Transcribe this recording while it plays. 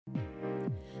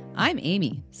I'm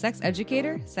Amy, sex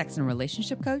educator, sex and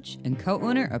relationship coach, and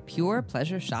co-owner of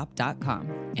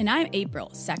PurePleasureShop.com. And I'm April,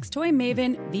 sex toy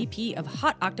maven, VP of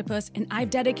Hot Octopus, and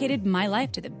I've dedicated my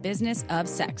life to the business of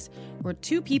sex. We're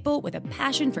two people with a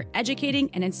passion for educating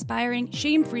and inspiring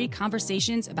shame-free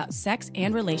conversations about sex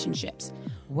and relationships.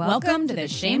 Welcome to the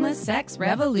Shameless Sex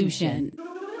Revolution.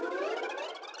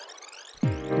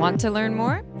 Want to learn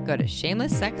more? Go to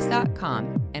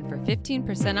shamelesssex.com, and for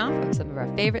 15% off of some of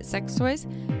our favorite sex toys,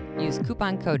 use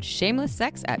coupon code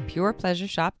shamelesssex at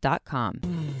purepleasureshop.com.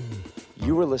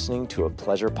 You are listening to a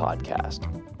pleasure podcast.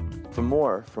 For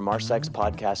more from our sex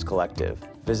podcast collective,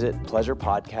 visit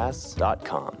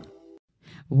pleasurepodcasts.com.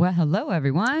 Well, hello,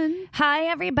 everyone. Hi,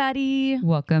 everybody.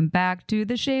 Welcome back to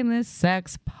the Shameless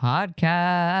Sex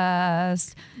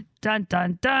Podcast. Dun,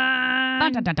 dun, dun.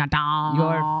 Dun, dun, dun, dun, dun.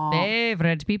 Your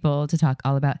favorite people to talk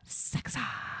all about sex.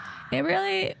 It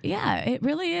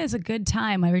really is a good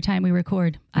time every time we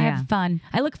record. I have fun.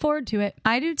 I look forward to it.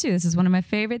 I do too. This is one of my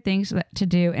favorite things to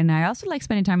do. And I also like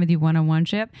spending time with you one-on-one,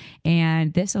 Chip.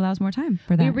 And this allows more time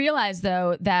for that. We realize,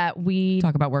 though, that we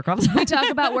talk about work all the time. We talk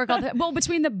about work all the time. Well,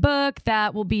 between the book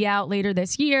that will be out later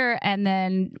this year and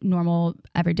then normal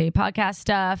everyday podcast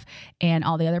stuff and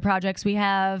all the other projects we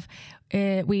have,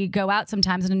 we go out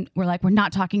sometimes and we're like, we're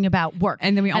not talking about work.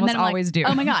 And then we always do.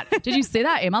 Oh my God. Did you see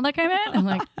that email that came in? I'm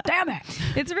like, damn it.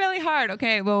 It's really hard.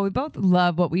 Okay. Well, we both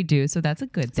love what we do. So that's a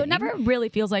good thing. So it never really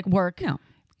feels like work. No.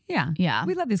 Yeah. Yeah.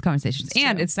 We love these conversations.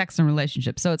 And it's sex and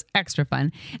relationships. So it's extra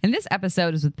fun. And this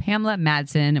episode is with Pamela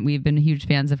Madsen. We've been huge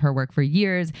fans of her work for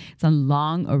years. It's on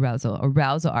long arousal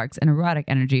arcs, and erotic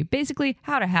energy. Basically,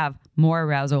 how to have more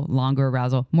arousal, longer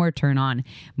arousal, more turn on,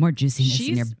 more juiciness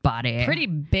in your body. Pretty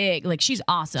big. Like, she's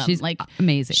awesome. She's like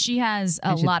amazing. She has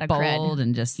a lot of cred. Bold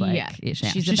and just like,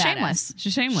 she's shameless.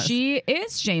 She's shameless. She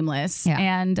is shameless. Yeah.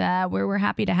 And we're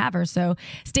happy to have her. So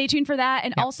stay tuned for that.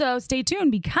 And also stay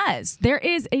tuned because there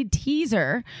is a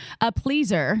teaser, a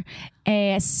pleaser,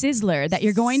 a sizzler that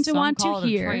you're going to want to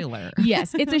hear. A trailer.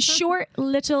 Yes, it's a short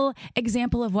little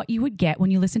example of what you would get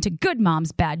when you listen to Good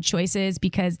Moms Bad Choices,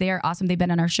 because they are awesome. They've been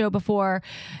on our show before.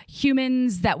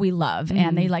 Humans that we love,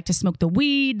 and they like to smoke the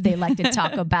weed. They like to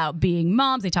talk about being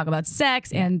moms. They talk about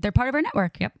sex, and they're part of our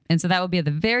network. Yep. And so that will be at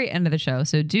the very end of the show.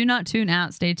 So do not tune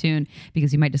out. Stay tuned,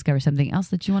 because you might discover something else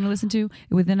that you want to listen to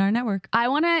within our network. I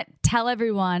want to tell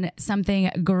everyone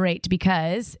something great,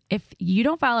 because if you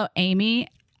don't follow Amy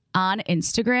on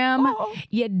Instagram,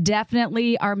 you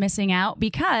definitely are missing out,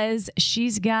 because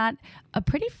she's got a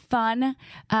pretty fun,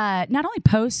 not only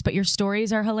posts, but your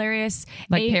stories are hilarious.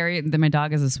 Like Perry, my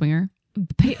dog is a swinger.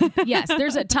 Yes,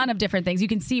 there's a ton of different things. You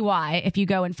can see why if you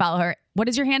go and follow her. What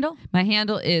is your handle? My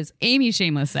handle is Amy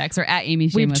Shameless Sex, or at Amy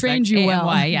Shameless Sex. We've trained you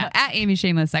well. Yeah, at Amy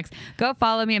Shameless Sex. Go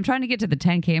follow me. I'm trying to get to the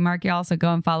 10K mark, y'all. So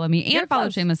go and follow me, and follow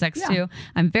Shameless Sex too.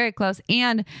 I'm very close.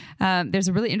 And there's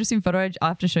a really interesting photo I'll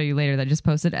have to show you later that I just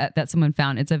posted that someone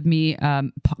found. It's of me.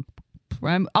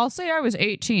 I'll say I was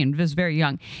 18, was very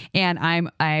young, and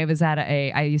I was at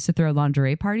I used to throw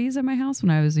lingerie parties at my house when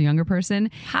I was a younger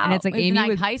person. How? And it's like Amy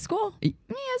with high school? Yeah,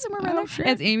 somewhere around there. Sure.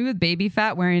 It's Amy with baby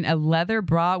fat, wearing a leather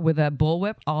bra with a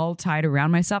bullwhip all tied around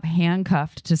myself,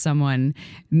 handcuffed to someone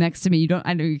next to me.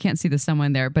 I know you can't see the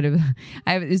someone there, but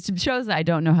it shows that I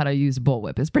don't know how to use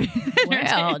bullwhip. It's pretty.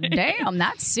 Well, damn,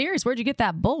 that's serious. Where'd you get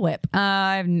that bullwhip?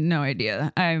 I have no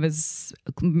idea.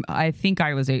 I think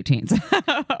I was 18.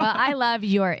 Well, I love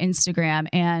your Instagram,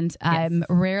 and I'm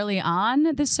rarely on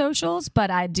the socials, but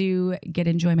I do get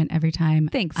enjoyment every time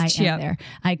I am there.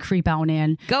 I creep on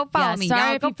in. Go follow me. Sorry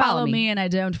y'all, if go you follow me and I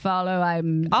don't follow.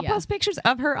 I'll post pictures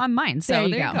of her on mine. So there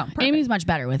you go. Perfect. Amy's much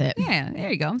better with it. Yeah,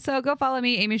 there you go. So go follow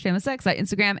me, Amy Shameless Sex, on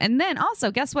Instagram. And then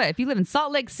also, guess what? If you live in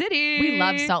Salt Lake City, we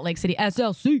love Salt Lake City.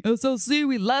 SLC,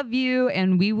 we love you,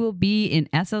 and we will be in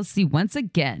SLC once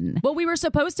again. Well, we were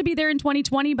supposed to be there in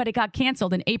 2020, but it got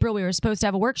canceled. In April, we were supposed to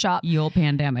have a workshop. The old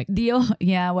pandemic.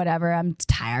 Yeah, whatever. I'm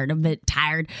tired of it.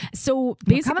 So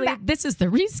basically, this is the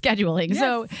rescheduling. Yes.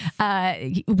 So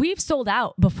we've sold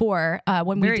out before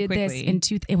when we did this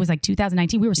it was like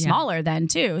 2019. We were smaller then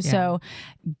too. Yeah. So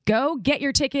go get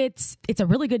your tickets. It's a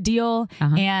really good deal.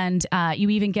 And you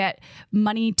even get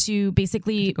money to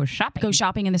basically go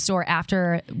shopping in the store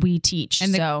after we teach.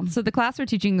 And so the class we're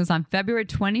teaching is on February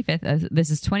 25th. This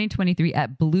is 2023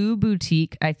 at Blue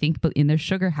Boutique, I think, but in their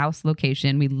Sugar House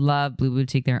location. We love love Blue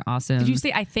Boutique. They're awesome. Did you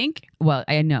say I think? Well,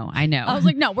 I know. I was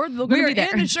like, no, we're going to be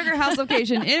there. In the Sugar House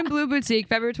location in Blue Boutique,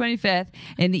 February 25th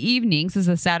in the evenings. This is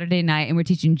a Saturday night, and we're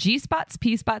teaching G-spots,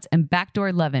 P-spots, and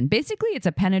backdoor lovin'. Basically, it's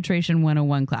a penetration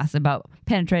 101 class about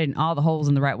penetrating all the holes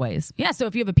in the right ways. Yeah, so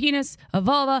if you have a penis, a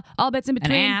vulva, all bits in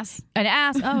between. An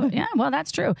ass. Oh, yeah, well,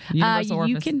 that's true.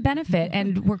 You can benefit,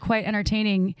 and we're quite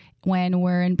entertaining when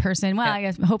we're in person. Well, I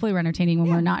guess hopefully we're entertaining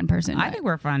when we're not in person. I think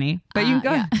we're funny. But you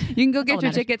can go get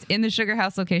your tickets in the Sugar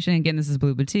House location. Again, this is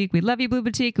Blue Boutique. We love you, Blue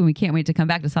Boutique, and we can't wait to come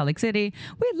back to Salt Lake City.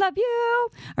 We love you.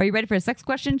 Are you ready for a sex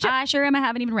question, Chip? I sure am. I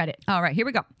haven't even read it. All right, here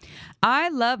we go. I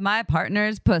love my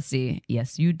partner's pussy.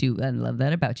 Yes, you do. I love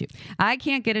that about you. I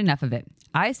can't get enough of it.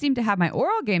 I seem to have my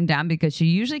oral game down because she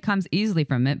usually comes easily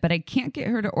from it, but I can't get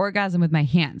her to orgasm with my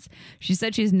hands. She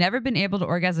said she's never been able to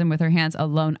orgasm with her hands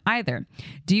alone either.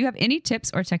 Do you have any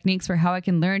tips or techniques for how I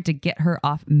can learn to get her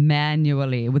off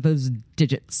manually with those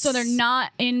digits? So they're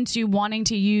not into wanting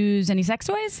to use any sex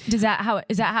toys? Is that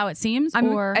how it seems?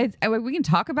 We can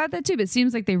talk about that too, but it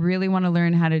seems like they really want to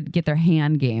learn how to get their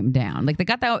hand game down. Like they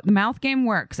got the mouth game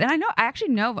works. And I actually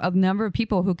know a number of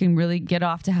people who can really get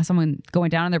off to have someone going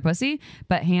down on their pussy,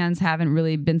 but hands haven't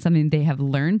really been something they have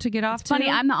learned to get off to. Funny,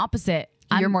 I'm the opposite.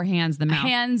 You're more hands than mouth.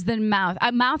 Hands than mouth.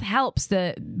 Mouth helps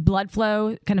the blood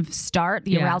flow kind of start,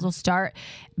 the arousal start.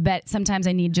 But sometimes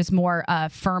I need just more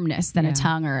firmness than a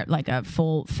tongue or like a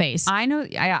full face. I know.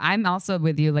 I'm also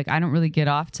with you. Like I don't really get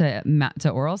off to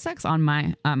oral sex on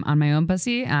my own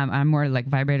pussy. I'm more like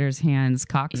vibrators, hands,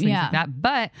 cocks, things like that.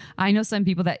 But I know some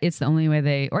people that it's the only way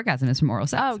they orgasm is from oral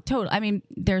sex. Oh, totally. I mean,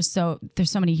 there's so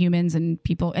many humans and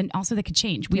people, and also they could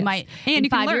change. We might in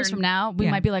 5 years from now we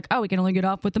might be like, oh, we can only get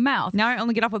off with the mouth. Now I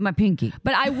only get off with my pinky.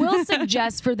 But I will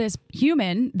suggest for this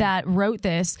human that wrote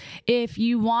this, if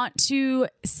you want to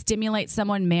stimulate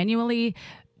someone manually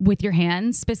with your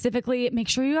hands specifically, make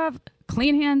sure you have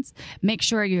clean hands. Make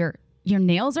sure your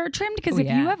nails are trimmed, because if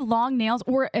you have long nails,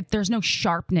 or if there's no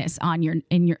sharpness on your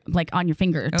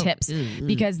fingertips,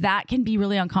 because that can be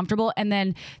really uncomfortable. And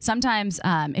then sometimes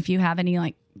if you have any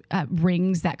like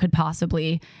rings that could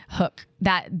possibly hook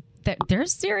that they're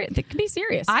serious. They can be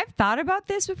serious. I've thought about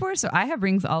this before. So I have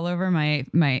rings all over my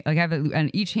like I have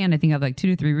on each hand. I think I have like 2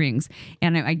 to 3 rings,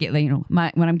 and I get like,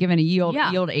 when I'm given a yield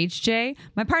HJ,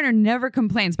 my partner never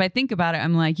complains. But I think about it,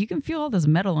 I'm like, you can feel all this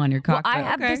metal on your cock. Well, I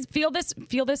have this feel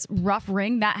this rough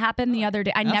ring that happened the other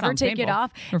day. I never take it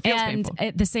off, and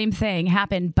the same thing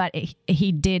happened, but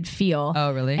he did feel.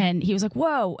 Oh, really? And he was like,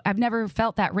 "Whoa, I've never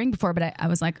felt that ring before." But I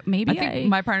was like, maybe I think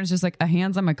my partner's just like, a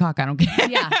hand's on my cock. I don't care.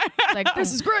 Yeah, like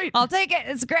this is great. I'll take it.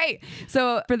 It's great.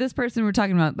 So for this person, we're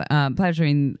talking about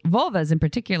pleasuring vulvas in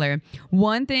particular.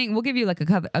 One thing, we'll give you like a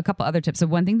couple other tips. So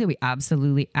one thing that we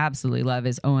absolutely love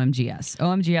is OMGS.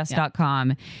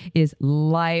 OMGS.com is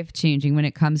life-changing when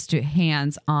it comes to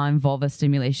hands-on vulva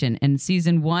stimulation. And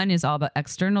season 1 is all about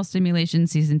external stimulation.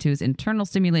 Season 2 is internal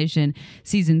stimulation.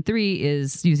 Season 3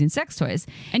 is using sex toys.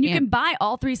 And you can buy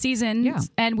all 3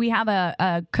 seasons. And we have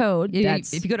a code.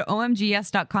 If you go to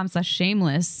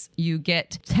OMGS.com/shameless, you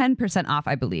get 10% off,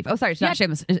 I believe. Oh, sorry, it's not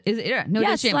shameless. Is it? No,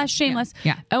 it's shameless. /shameless.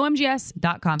 Yeah.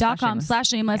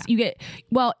 OMGS.com/shameless. You get,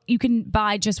 you can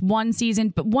buy just 1 season,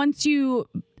 but once you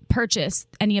purchase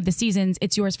any of the seasons,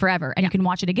 it's yours forever, and you can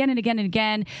watch it again and again and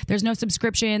again. There's no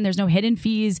subscription, there's no hidden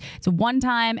fees. It's a one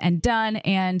time and done,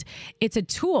 and it's a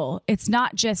tool. It's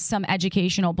not just some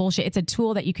educational bullshit. It's a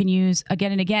tool that you can use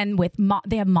again and again with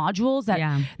they have modules that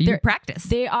you practice.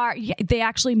 They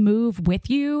actually move with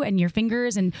you and your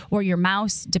fingers or your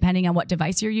mouse, depending on what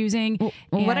device you're using.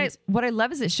 Well, what I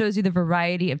love is it shows you the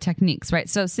variety of techniques, right?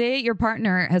 So say your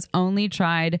partner has only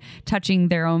tried touching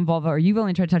their own vulva, or you've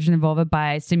only tried touching the vulva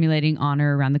by stimulating on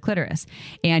or around the clitoris,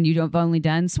 and you've only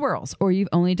done swirls, or you've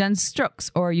only done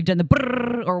strokes, or you've done the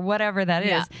brrr, or whatever that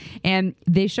is. And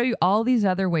they show you all these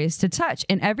other ways to touch,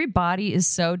 and every body is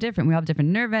so different. We all have different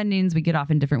nerve endings. We get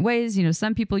off in different ways.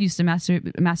 Some people used to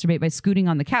masturbate by scooting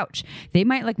on the couch. They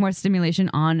might like more stimulation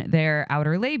on their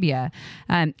outer labia.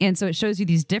 And so it shows you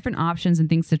these different options and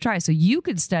things to try. So you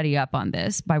could study up on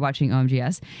this by watching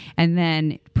OMGS and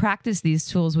then practice these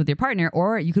tools with your partner,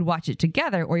 or you could watch it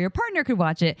together, or your partner could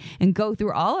watch it and go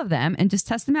through all of them and just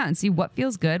test them out and see what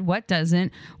feels good, what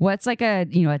doesn't, what's like a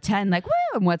 10, like woo,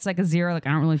 and what's like a 0, like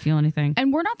I don't really feel anything.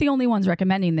 And we're not the only ones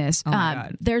recommending this. Oh my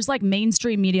God. There's like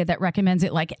mainstream media that recommends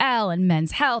it, like Elle and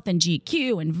Men's Health and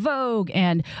GQ and Vogue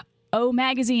and O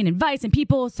Magazine and Vice and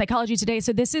People, Psychology Today.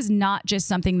 So this is not just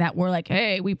something that we're like,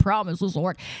 hey, we promise this will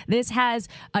work. This has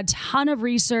a ton of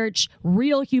research,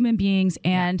 real human beings.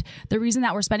 And the reason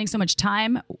that we're spending so much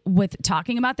time with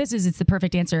talking about this is it's the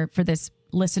perfect answer for this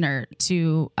listener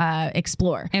to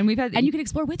explore. And you can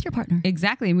explore with your partner.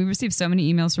 Exactly. And we received so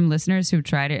many emails from listeners who've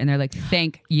tried it and they're like,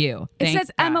 thank you. It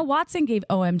says God. Emma Watson gave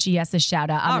OMGS a shout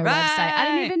out on their website. I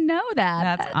didn't even know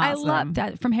that. That's awesome. I love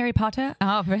that. From Harry Potter?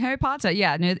 Oh, from Harry Potter.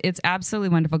 Yeah, no, it's absolutely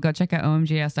wonderful. Go check out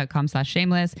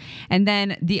omgs.com/shameless. And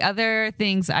then the other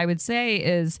things I would say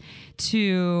is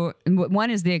one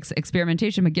is the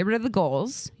experimentation, but get rid of the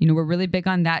goals. You know, we're really big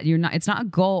on that. It's not a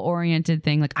goal oriented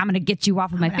thing. Like, I'm going to get you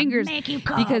off of my fingers. Make you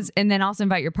come. And then also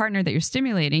invite your partner that you're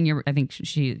stimulating. I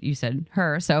think you said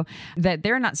her. So that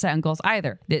they're not set on goals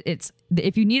either.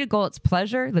 If you need a goal, it's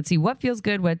pleasure. Let's see what feels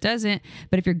good, what doesn't.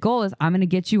 But if your goal is I'm going to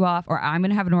get you off, or I'm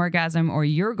going to have an orgasm, or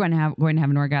you're going to have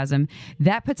an orgasm,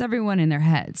 that puts everyone in their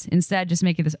heads. Instead, just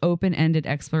make it this open-ended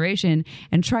exploration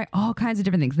and try all kinds of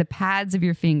different things. The pads of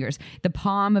your fingers, the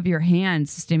palm of your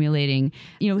hands stimulating,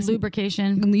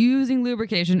 lubrication. Using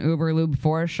lubrication, Uber Lube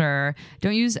for sure.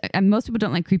 Don't use, most people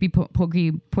don't like creepy,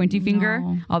 pokey, pointy finger,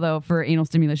 although for anal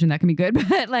stimulation that can be good.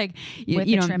 But like, with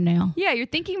a trim nail. Yeah, you're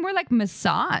thinking more like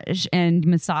massage and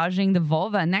massaging the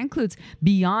vulva, and that includes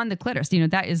beyond the clitoris.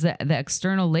 That is the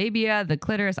external labia, the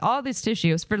clitoris, all these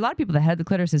tissues. For a lot of people, the head of the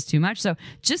clitoris is too much. So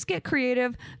just get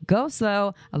creative, go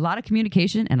slow, a lot of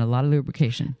communication and a lot of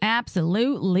lubrication.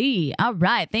 Absolutely. All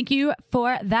right. Thank you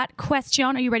for that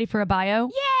question. Are you ready for a bio?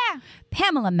 Yeah.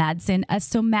 Pamela Madsen, a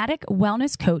somatic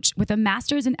wellness coach with a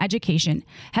master's in education,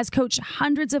 has coached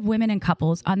hundreds of women and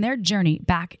couples on their journey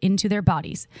back into their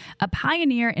bodies. A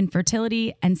pioneer in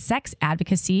fertility and sex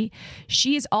advocacy,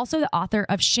 she is also the author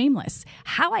of Shameless: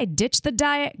 How I Ditched the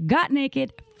Diet, Got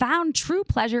Naked, Found True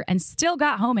Pleasure, and Still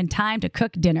Got Home in Time to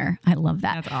Cook Dinner. I love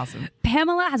that. That's awesome.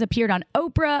 Pamela has appeared on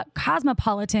Oprah,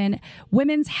 Cosmopolitan,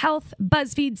 Women's Health,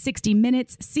 BuzzFeed, 60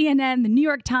 Minutes, CNN, The New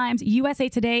York Times, USA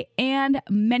Today, and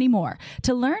many more.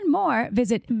 To learn more,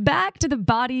 visit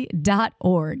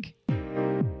backtothebody.org.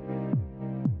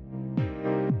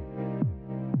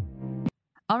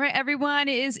 All right, everyone,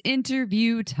 it is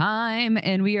interview time,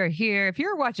 and we are here. If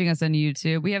you're watching us on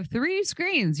YouTube, we have 3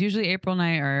 screens. Usually April and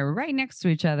I are right next to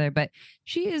each other, but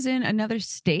she is in another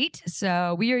state.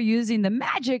 So we are using the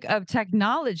magic of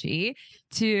technology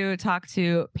to talk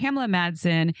to Pamela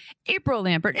Madsen, April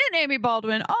Lampert, and Amy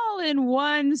Baldwin all in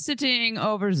one sitting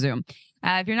over Zoom.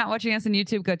 If you're not watching us on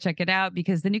YouTube, go check it out,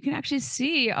 because then you can actually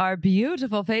see our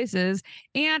beautiful faces.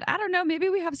 And I don't know, maybe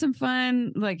we have some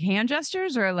fun like hand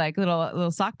gestures or like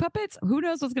little sock puppets. Who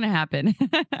knows what's going to happen?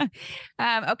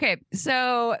 Okay,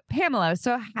 so Pamela,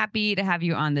 so happy to have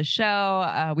you on the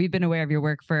show. We've been aware of your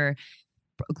work for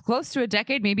close to a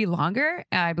decade, maybe longer.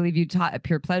 I believe you taught at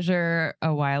Pure Pleasure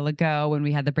a while ago when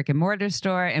we had the brick and mortar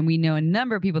store, and we know a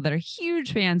number of people that are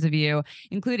huge fans of you,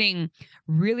 including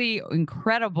really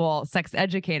incredible sex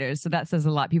educators. So that says a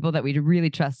lot. People that we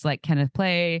really trust, like Kenneth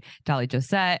Play, Dolly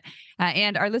Josette.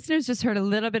 And our listeners just heard a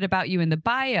little bit about you in the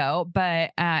bio,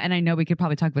 but and I know we could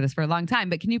probably talk about this for a long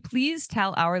time, but can you please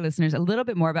tell our listeners a little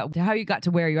bit more about how you got to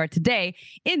where you are today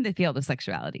in the field of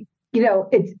sexuality? We'll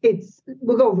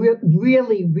go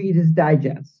really Reader's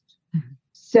Digest.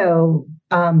 So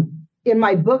in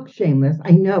my book, Shameless,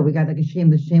 I know we got like a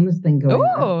shameless thing going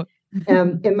on.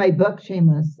 In my book,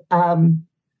 Shameless,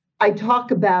 I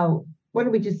talk about, what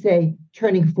did we just say,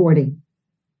 turning 40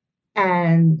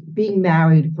 and being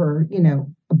married for,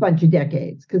 a bunch of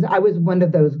decades. Because I was one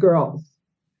of those girls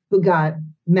who got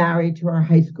married to our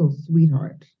high school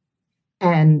sweetheart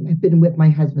and have been with my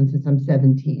husband since I'm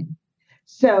 17.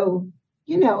 So,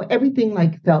 everything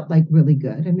felt like really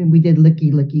good. I mean, we did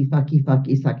licky, fucky,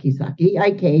 sucky, sucky.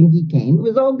 I came, he came. It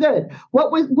was all good.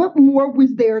 What more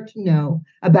was there to know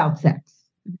about sex?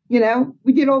 We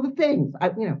did all the things.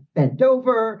 I, bent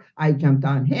over. I jumped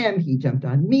on him. He jumped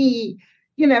on me.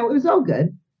 It was all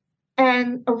good.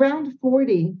 And around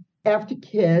 40, after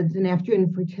kids and after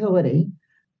infertility,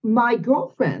 my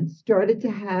girlfriends started to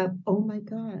have, oh my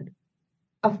God,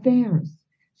 affairs.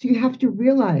 So you have to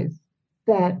realize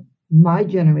that my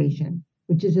generation,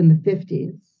 which is in the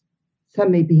 50s, some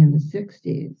may be in the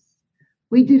 60s,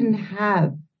 we didn't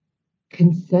have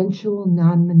consensual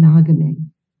non-monogamy.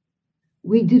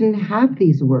 We didn't have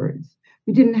these words.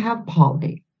 We didn't have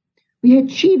poly. We had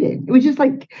cheating. It was just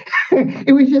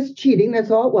it was just cheating. That's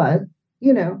all it was,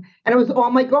 and it was all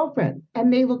my girlfriends,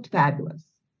 and they looked fabulous.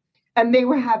 And they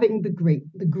were having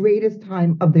the greatest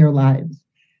time of their lives.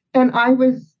 And I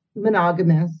was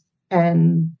monogamous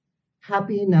and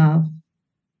happy enough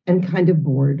and kind of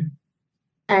bored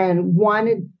and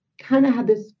kind of had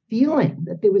this feeling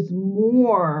that there was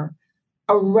more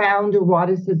around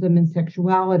eroticism and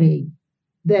sexuality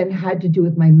than had to do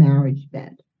with my marriage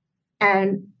bed.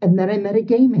 And then I met a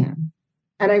gay man.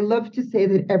 And I love to say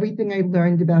that everything I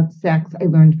learned about sex, I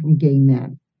learned from gay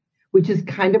men. which is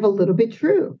kind of a little bit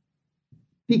true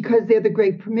because they're the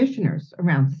great permissioners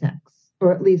around sex,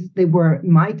 or at least they were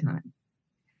in my time.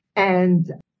 And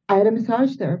I had a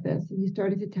massage therapist, and he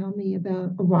started to tell me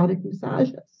about erotic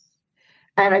massages.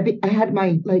 And I had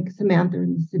my like Samantha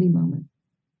in the City moment.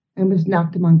 I almost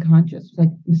knocked him unconscious. It was like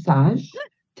massage,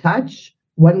 touch,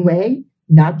 one way,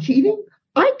 not cheating.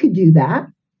 I could do that.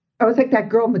 I was like that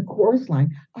girl in the chorus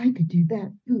line. I could do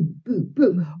that. Boo, boo,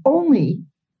 boo. Only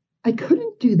I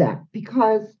couldn't do that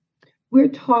because we're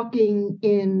talking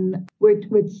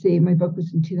let's see, my book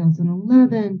was in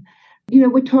 2011.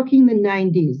 We're talking the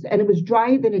 90s, and it was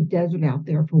drier than a desert out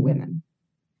there for women.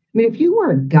 I mean, if you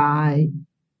were a guy,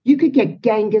 you could get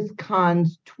Genghis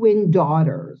Khan's twin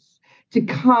daughters to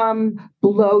come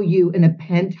blow you in a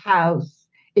penthouse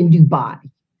in Dubai.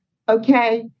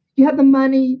 Okay? You had the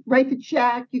money, write the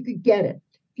check, you could get it.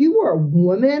 If you were a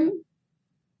woman,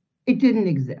 it didn't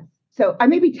exist. So I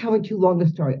may be telling too long a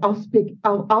story.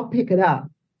 I'll pick it up.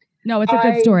 No, it's a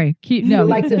good story.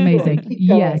 It's amazing.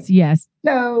 Yes.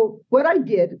 So what I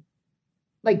did,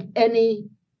 like any,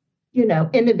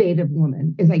 innovative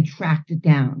woman, is I tracked it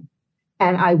down.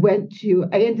 And I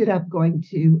ended up going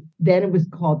to, then it was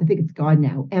called, I think it's gone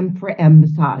now, M for M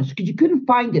Massage, because you couldn't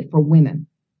find it for women.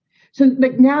 So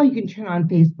like now you can turn on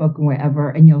Facebook and wherever,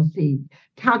 and you'll see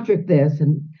tantric this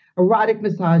and erotic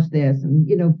massage this and,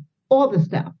 all the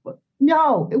stuff. But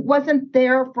no, it wasn't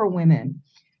there for women.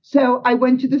 So I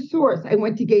went to the source. I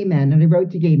went to gay men, and I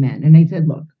wrote to gay men, and I said,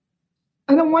 look,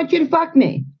 I don't want you to fuck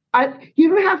me. You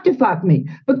don't have to fuck me.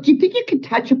 But do you think you could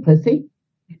touch a pussy?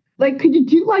 Like, could you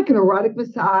do like an erotic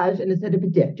massage and instead of a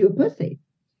dick, do a pussy?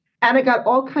 And I got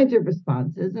all kinds of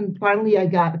responses. And finally, I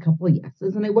got a couple of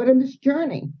yeses, and I went on this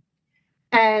journey.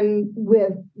 And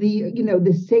with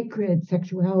the sacred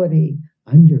sexuality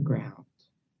underground,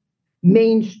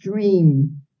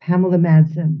 mainstream Pamela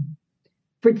Madsen,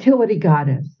 fertility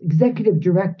goddess, executive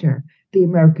director, the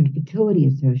American Fertility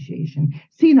Association,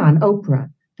 seen on Oprah,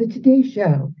 the Today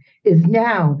Show, is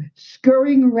now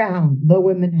scurrying around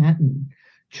Lower Manhattan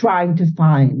trying to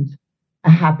find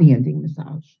a happy ending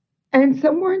massage. And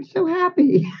some weren't so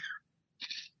happy.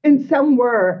 And some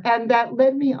were. And that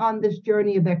led me on this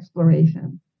journey of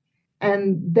exploration.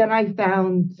 And then I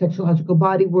found sexological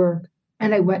body work,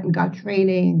 and I went and got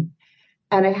training.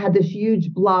 And I had this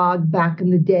huge blog back in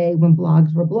the day when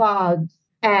blogs were blogs.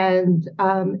 And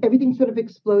everything sort of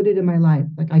exploded in my life.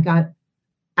 Like I got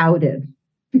outed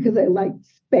because I liked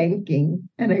spanking.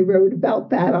 And I wrote about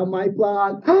that on my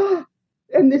blog.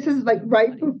 And this is like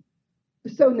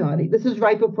so naughty. This is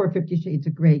right before 50 Shades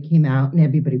of Grey came out, and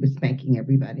everybody was spanking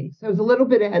everybody. So I was a little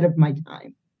bit ahead of my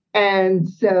time. And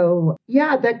so,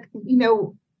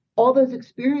 all those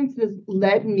experiences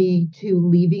led me to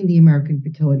leaving the American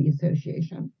Fertility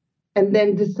Association and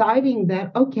then deciding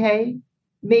that, okay,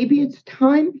 maybe it's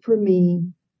time for me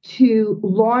to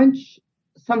launch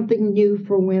something new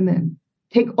for women.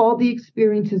 Take all the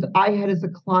experiences I had as a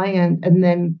client and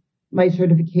then my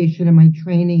certification and my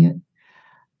training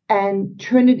and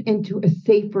turn it into a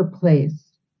safer place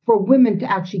for women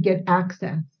to actually get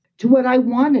access to what I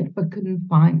wanted but couldn't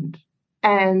find.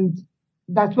 And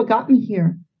that's what got me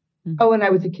here. Mm-hmm. Oh, and I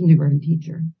was a kindergarten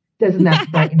teacher. Doesn't that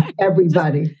frighten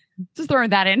everybody? Just throwing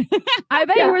that in. I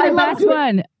bet you were the best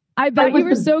one. I bet you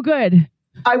were so good.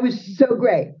 I was so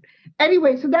great.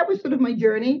 Anyway, so that was sort of my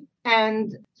journey.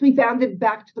 And so we founded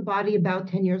Back to the Body about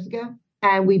 10 years ago.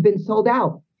 And we've been sold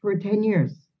out for 10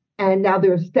 years. And now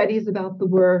there are studies about the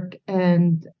work.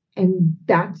 And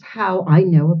that's how I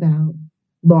know about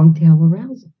long tail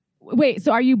arousal. Wait,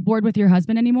 so are you bored with your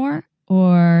husband anymore?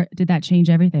 Or did that change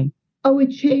everything? Oh,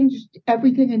 it changed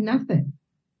everything and nothing.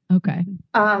 Okay.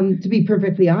 To be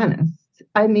perfectly honest.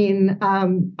 I mean,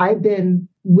 I've been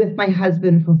with my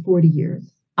husband for 40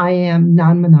 years. I am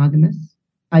non-monogamous.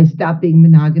 I stopped being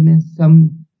monogamous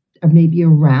maybe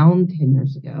around 10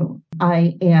 years ago.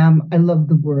 I love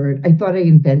the word. I thought I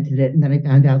invented it, and then I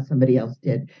found out somebody else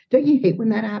did. Don't you hate when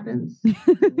that happens?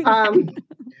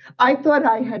 I thought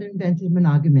I had invented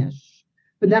monogamish,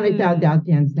 but then I found out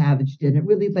Dan Savage did. It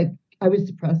really, I was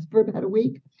depressed for about a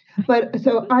week. But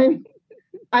so I'm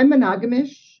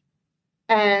monogamish,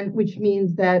 and which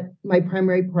means that my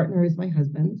primary partner is my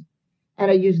husband. And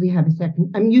I usually have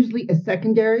I'm usually a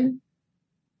secondary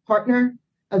partner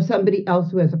of somebody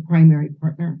else who has a primary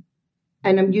partner.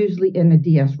 And I'm usually in a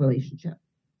DS relationship.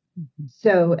 Mm-hmm.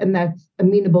 So, and that's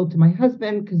amenable to my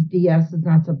husband because DS is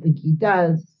not something he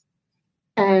does.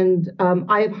 And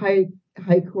I have high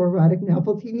erotic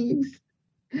novelty needs.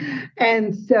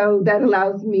 And so that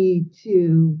allows me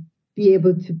to be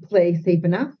able to play safe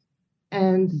enough.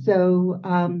 And so,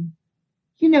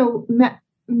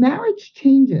 marriage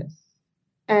changes.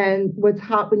 And what's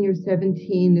hot when you're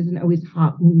 17 isn't always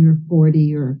hot when you're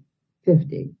 40 or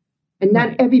 50. And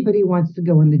not everybody wants to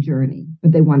go on the journey,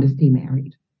 but they want to stay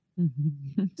married.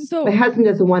 Mm-hmm. So my husband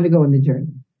doesn't want to go on the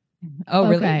journey. Oh,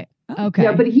 really? Okay.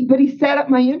 Yeah, but he set up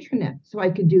my intranet so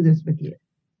I could do this with you.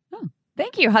 Oh,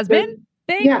 thank you, husband.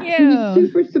 Thank you.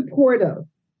 He's super supportive.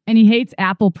 And he hates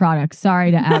Apple products.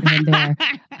 Sorry to out him there.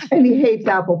 And he hates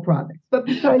Apple products. But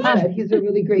besides that, he's a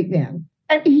really great man.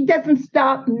 And he doesn't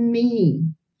stop me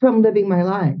from living my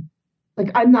life.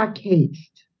 Like, I'm not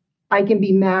caged. I can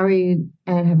be married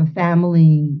and have a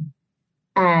family,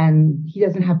 and he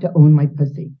doesn't have to own my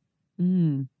pussy.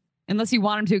 Unless you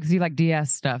want him to, because you like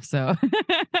DS stuff. So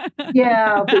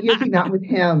yeah, but usually not with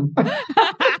him.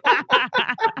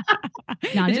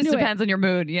 It just depends on your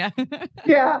mood. Yeah.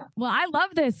 Yeah. Well, I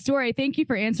love this story. Thank you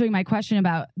for answering my question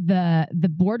about the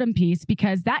boredom piece,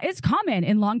 because that is common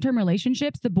in long-term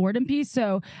relationships, the boredom piece.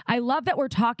 So I love that we're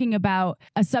talking about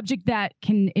a subject that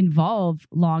can involve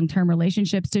long-term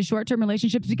relationships to short-term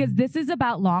relationships, because this is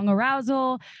about long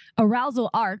arousal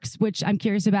arcs, which I'm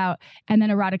curious about, and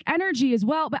then erotic energy as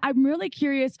well. But I'm really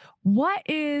curious, what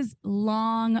is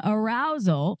long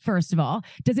arousal, first of all?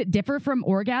 Does it differ from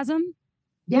orgasm?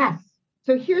 Yes.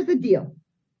 So here's the deal.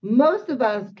 Most of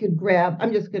us could grab,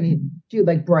 I'm just going to do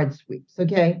like broad sweeps,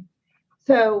 okay?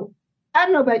 So I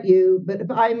don't know about you, but if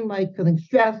I'm like feeling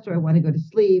stressed or I want to go to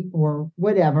sleep or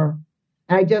whatever,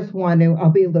 and I just want to,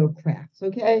 I'll be a little crass,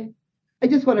 okay? I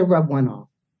just want to rub one off.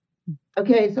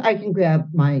 Okay, so I can grab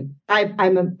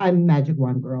I'm a magic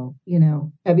wand girl, you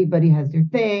know, everybody has their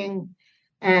thing.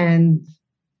 And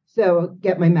so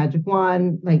get my magic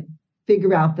wand, like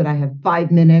figure out that I have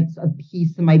 5 minutes of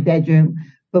peace in my bedroom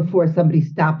before somebody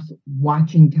stops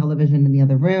watching television in the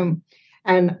other room.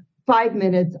 And 5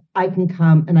 minutes, I can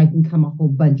come, and I can come a whole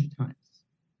bunch of times.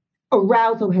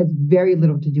 Arousal has very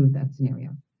little to do with that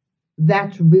scenario.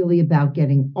 That's really about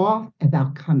getting off,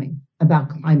 about coming, about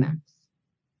climax.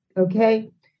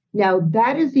 Okay? Now,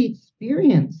 that is the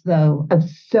experience, though, of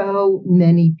so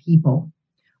many people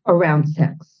around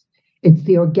sex. It's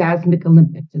the orgasmic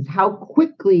Olympics. It's how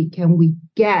quickly can we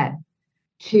get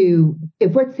to,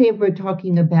 if we're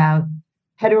talking about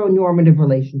heteronormative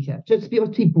relationships, let's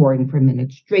be boring for a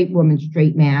minute. Straight woman,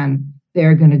 straight man,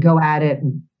 they're going to go at it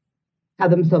and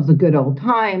have themselves a good old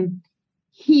time.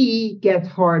 He gets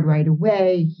hard right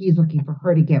away. He's looking for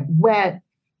her to get wet.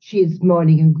 She's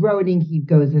moaning and groaning. He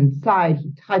goes inside.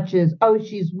 He touches. Oh,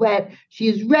 she's wet.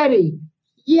 She's ready.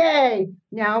 Yay.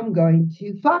 Now I'm going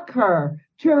to fuck her.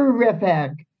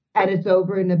 Terrific. And it's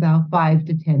over in about 5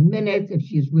 to 10 minutes. If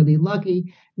she's really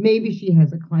lucky, maybe she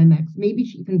has a climax. Maybe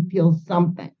she even feels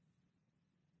something.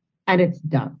 And it's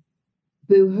done.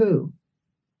 Boo-hoo.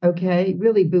 Okay?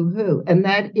 Really boo-hoo. And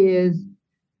that is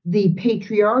the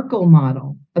patriarchal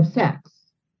model of sex.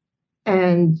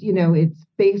 And, you know, it's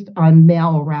based on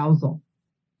male arousal,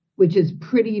 which is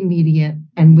pretty immediate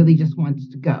and really just wants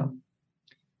to go.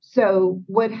 So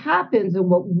what happens, and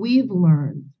what we've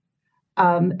learned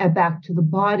at Back to the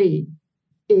Body,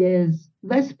 is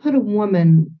let's put a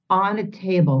woman on a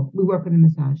table. We work on a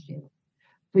massage table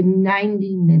for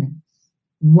 90 minutes,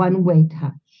 one-way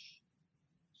touch.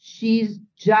 She's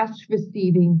just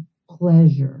receiving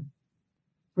pleasure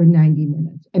for 90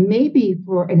 minutes. And maybe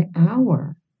for an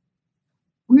hour,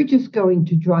 we're just going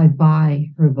to drive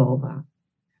by her vulva.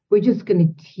 We're just going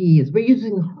to tease. We're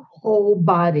using her whole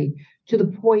body to the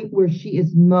point where she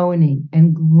is moaning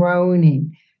and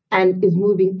groaning and is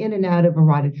moving in and out of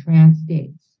erotic trance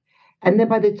states. And then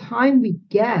by the time we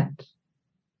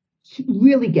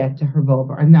really get to her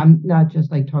vulva, and I'm not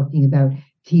just like talking about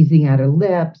teasing at her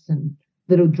lips and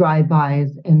little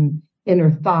drive-bys and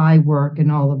inner thigh work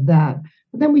and all of that,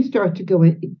 but then we start to go,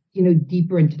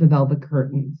 deeper into the velvet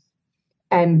curtains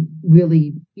and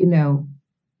really,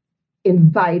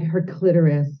 invite her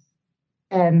clitoris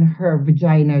and her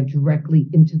vagina directly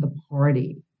into the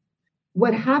party.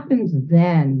 What happens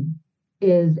then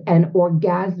is an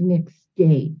orgasmic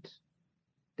state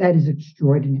that is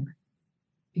extraordinary,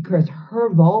 because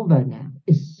her vulva now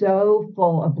is so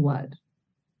full of blood.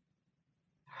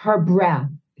 Her breath,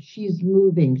 she's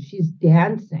moving, she's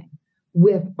dancing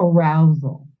with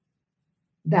arousal.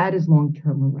 That is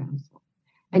long-term arousal.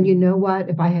 And you know what?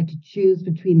 If I had to choose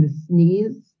between the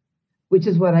sneeze, which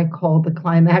is what I call the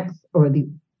climax or the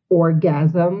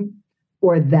orgasm,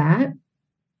 or that,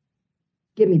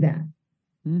 give me that.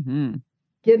 Mm-hmm.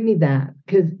 Give me that.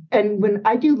 And when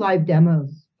I do live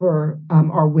demos for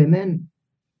our women,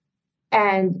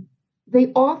 and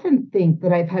they often think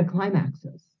that I've had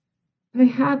climaxes, but I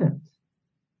haven't.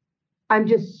 I'm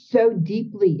just so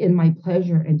deeply in my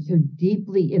pleasure and so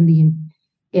deeply in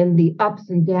the ups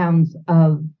and downs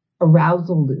of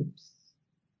arousal loops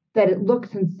that it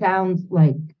looks and sounds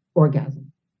like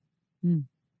orgasm. Mm.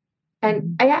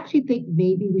 And I actually think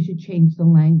maybe we should change the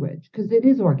language because it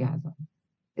is orgasm.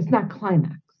 It's not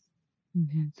climax.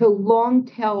 Mm-hmm. So long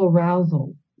tail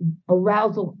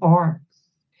arousal arcs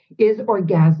is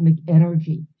orgasmic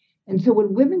energy. And so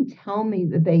when women tell me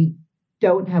that they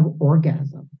don't have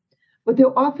orgasm, what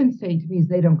they're often saying to me is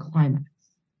they don't climax.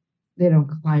 They don't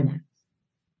climax.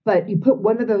 But you put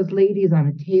one of those ladies on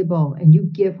a table and you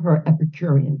give her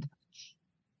Epicurean touch.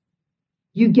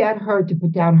 You get her to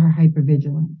put down her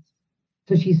hypervigilance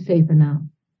so she's safe enough.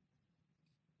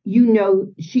 You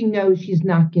know, she knows she's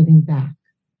not giving back.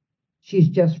 She's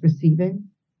just receiving.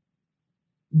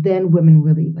 Then women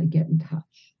really get in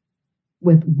touch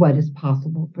with what is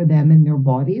possible for them in their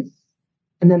bodies.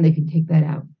 And then they can take that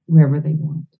out wherever they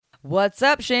want. What's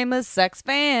up, Shameless Sex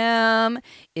Fam?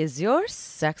 Is your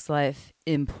sex life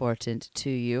important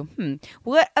to you?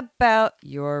 What about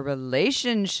your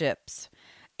relationships?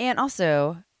 And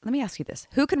also, let me ask you this.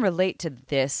 Who can relate to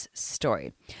this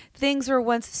story? Things were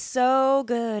once so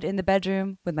good in the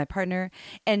bedroom with my partner,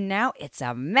 and now it's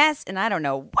a mess, and I don't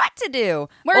know what to do.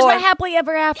 Where's my happily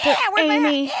ever after,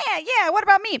 Amy? What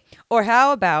about me? Or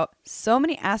how about so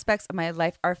many aspects of my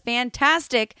life are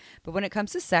fantastic, but when it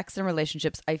comes to sex and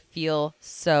relationships, I feel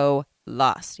so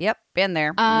lost. Yep, been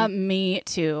there. Me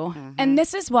too. Mm-hmm. And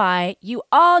this is why you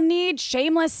all need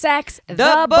Shameless Sex,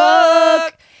 the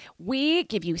book. We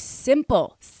give you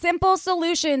simple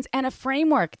solutions and a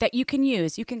framework that you can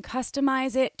use. You can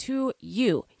customize it to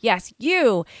you. Yes,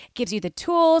 you. It gives you the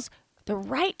tools, the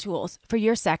right tools for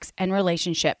your sex and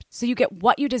relationship. So you get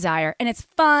what you desire. And it's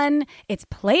fun. It's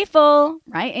playful.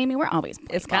 Right, Amy? We're always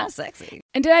playful. It's kind of sexy.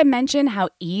 And did I mention how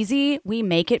easy we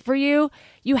make it for you?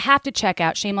 You have to check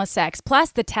out Shameless Sex.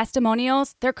 Plus, the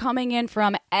testimonials, they're coming in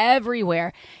from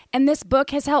everywhere. And this book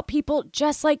has helped people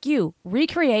just like you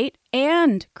recreate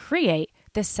and create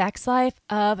the sex life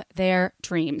of their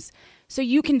dreams. So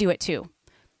you can do it too.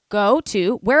 Go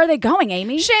to, where are they going,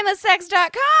 Amy?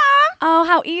 ShamelessSex.com. Oh,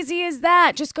 how easy is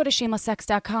that? Just go to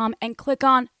ShamelessSex.com and click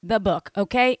on the book,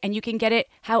 okay? And you can get it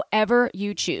however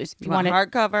you choose. If you want it,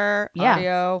 hardcover,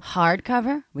 audio.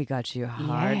 Hardcover? We got you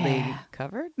hardly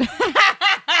covered.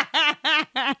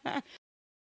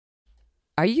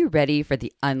 Are you ready for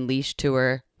the Unleashed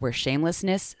tour, where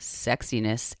shamelessness,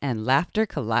 sexiness, and laughter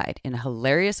collide in a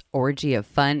hilarious orgy of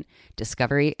fun,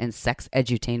 discovery, and sex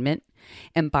edutainment?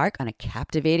 Embark on a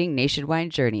captivating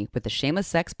nationwide journey with the Shameless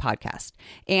Sex podcast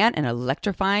and an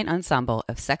electrifying ensemble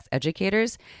of sex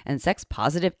educators and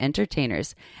sex-positive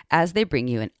entertainers as they bring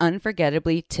you an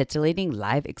unforgettably titillating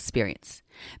live experience.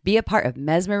 Be a part of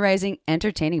mesmerizing,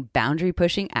 entertaining,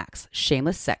 boundary-pushing acts,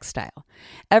 Shameless Sex style.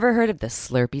 Ever heard of the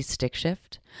Slurpee stick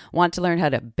shift? Want to learn how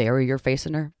to bury your face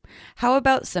in her? How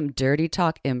about some dirty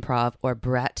talk improv or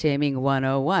brat taming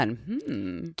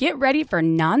 101? Get ready for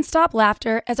nonstop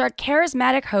laughter as our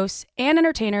charismatic hosts and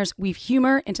entertainers weave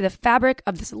humor into the fabric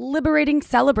of this liberating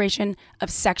celebration of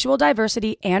sexual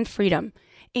diversity and freedom.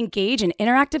 Engage in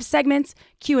interactive segments,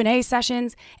 Q&A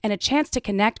sessions, and a chance to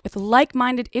connect with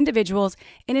like-minded individuals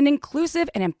in an inclusive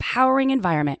and empowering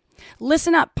environment.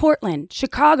 Listen up, Portland,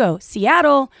 Chicago,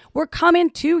 Seattle, we're coming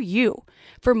to you.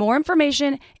 For more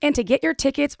information and to get your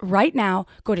tickets right now,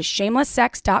 go to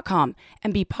shamelesssex.com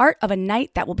and be part of a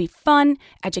night that will be fun,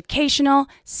 educational,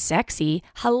 sexy,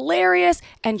 hilarious,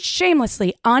 and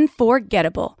shamelessly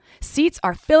unforgettable. Seats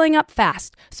are filling up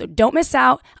fast, so don't miss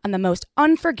out on the most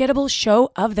unforgettable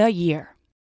show of the year.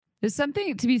 There's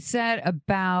something to be said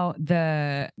about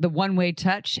the one-way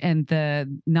touch and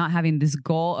the not having this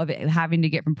goal of it, having to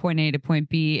get from point A to point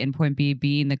B and point B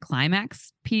being the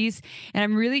climax piece. And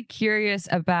I'm really curious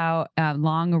about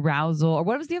long arousal, or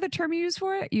what was the other term you used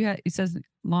for it? It says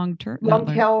long tail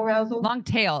arousal. Long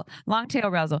tail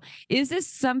arousal. Is this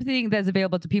something that's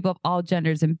available to people of all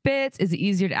genders and bits? Is it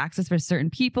easier to access for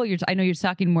certain people? I know you're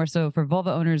talking more so for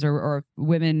vulva owners or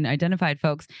women identified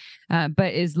folks,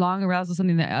 but is long arousal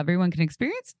something that everyone can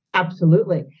experience?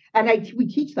 Absolutely. And we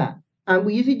teach that.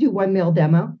 We usually do one male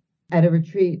demo at a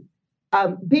retreat.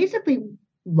 Basically,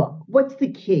 look, what's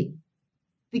the key?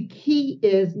 The key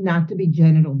is not to be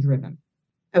genital driven.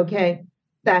 Okay?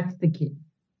 That's the key.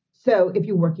 So if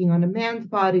you're working on a man's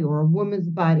body or a woman's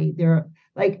body, there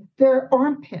are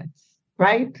armpits,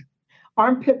 right?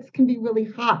 Armpits can be really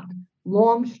hot,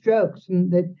 long strokes from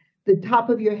the top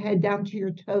of your head down to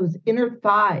your toes. Inner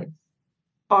thighs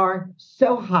are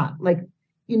so hot.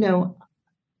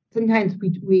 Sometimes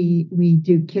we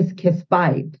do kiss,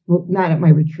 bite. Well, not at my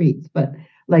retreats, but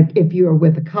like if you are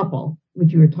with a couple,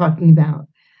 which you were talking about.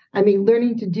 I mean,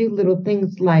 learning to do little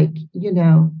things like,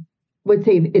 let's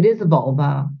say it is a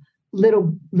vulva.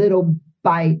 little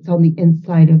bites on the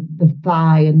inside of the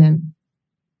thigh, and then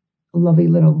a lovely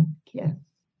little kiss,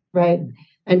 right?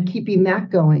 And keeping that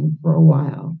going for a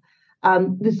while.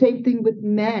 The same thing with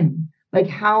men. Like,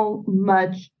 how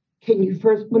much can you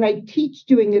first, when I teach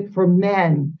doing it for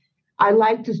men, I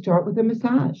like to start with a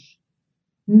massage.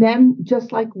 Men,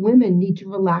 just like women, need to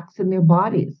relax in their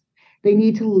bodies. They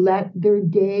need to let their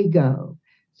day go.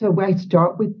 So I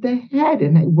start with the head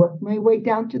and I work my way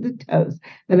down to the toes.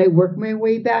 Then I work my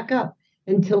way back up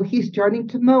until he's starting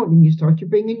to moan, and you start to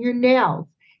bring in your nails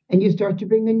and you start to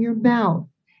bring in your mouth,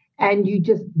 and you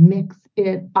just mix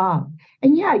it up.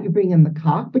 And yeah, you bring in the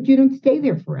cock, but you don't stay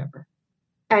there forever.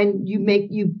 And you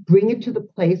bring it to the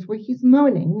place where he's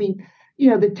moaning. I mean,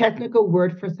 the technical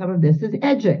word for some of this is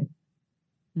edging,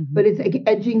 but it's like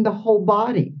edging the whole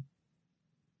body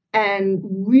and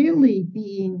really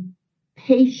being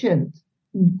patient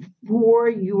for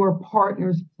your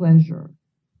partner's pleasure.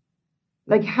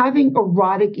 Like having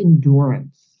erotic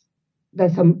endurance.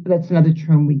 That's another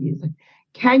term we use. Like,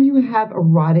 can you have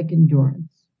erotic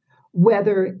endurance?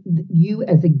 Whether you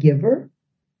as a giver,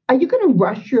 are you going to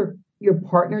rush your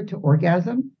partner to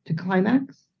orgasm, to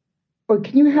climax? Or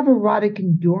can you have erotic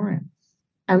endurance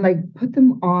and like put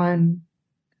them on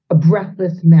a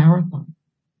breathless marathon,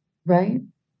 right?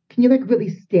 Can you like really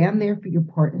stand there for your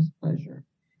partner's pleasure?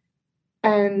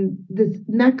 And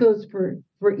that goes for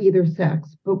either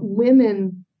sex, but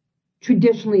women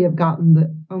traditionally have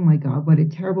gotten oh my God, what a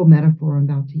terrible metaphor I'm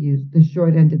about to use, the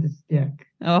short end of the stick.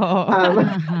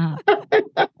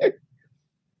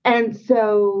 And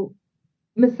so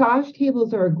massage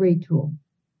tables are a great tool.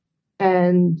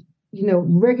 And,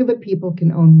 regular people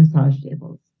can own massage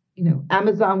tables.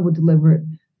 Amazon will deliver it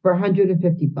for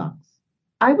 $150.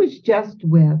 I was just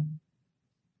with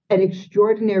an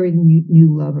extraordinary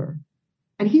new lover,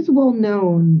 and he's well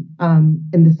known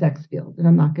in the sex field, and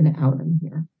I'm not going to out him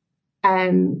here.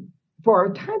 And for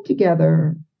our time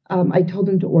together, I told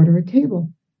him to order a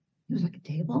table. He was like, a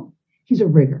table? He's a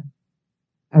rigger,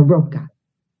 a rope guy.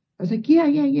 I was like,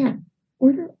 yeah.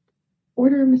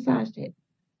 Order a massage table.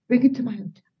 Bring it to my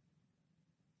hotel.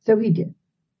 So he did.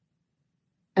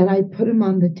 And I put him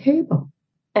on the table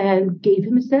and gave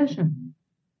him a session.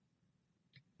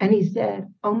 And he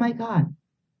said, oh my God.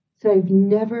 So I've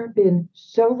never been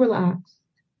so relaxed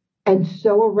and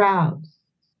so aroused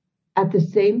at the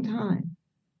same time.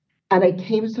 And I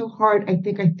came so hard, I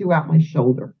think I threw out my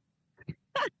shoulder.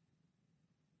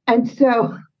 And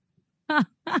so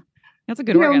that's a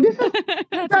good orgasm.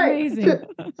 That's right. Amazing.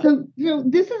 So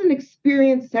this is an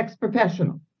experienced sex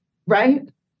professional, right?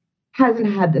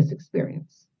 Hasn't had this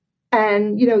experience.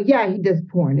 And, yeah, he does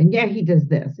porn, and yeah, he does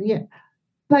this. And yeah,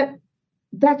 but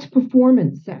that's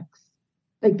performance sex.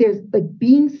 Like there's like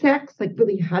being sex, like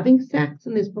really having sex,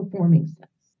 and there's performing sex.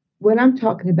 What I'm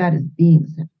talking about is being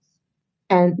sex.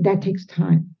 And that takes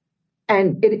time.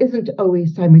 And it isn't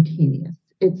always simultaneous.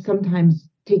 It's sometimes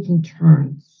taking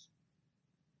turns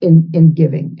in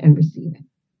giving and receiving.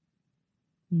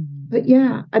 But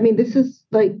yeah, I mean, this is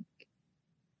like,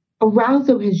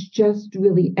 arousal has just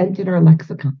really entered our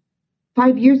lexicon.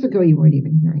 5 years ago, you weren't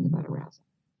even hearing about arousal.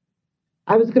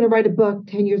 I was going to write a book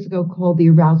 10 years ago called The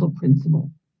Arousal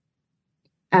Principle.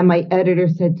 And my editor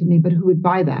said to me, but who would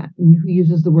buy that? And who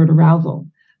uses the word arousal?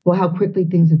 Well, how quickly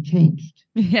things have changed.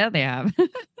 Yeah, they have.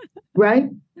 Right?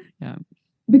 Yeah.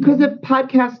 Because of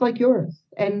podcasts like yours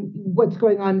and what's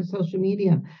going on in social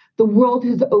media, the world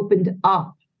has opened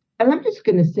up. And I'm just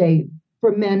going to say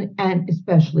for men and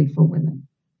especially for women.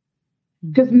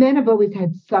 Because men have always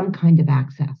had some kind of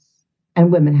access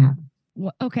and women haven't.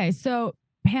 Well, okay, so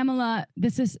Pamela,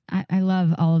 I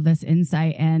love all of this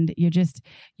insight, and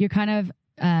you're kind of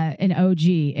an OG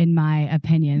in my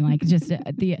opinion, like just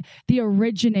the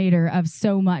originator of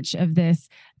so much of this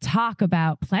talk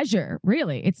about pleasure.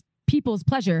 Really, it's people's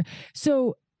pleasure.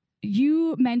 So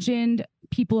you mentioned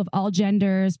people of all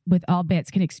genders with all bits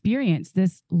can experience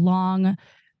this long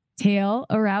tail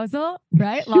arousal,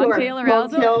 right? Sure. Long tail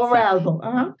arousal. Long tail arousal.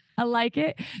 Uh-huh. I like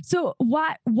it. So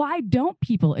why don't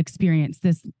people experience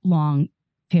this long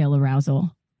tail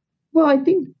arousal? Well, I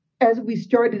think as we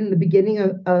started in the beginning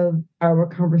of our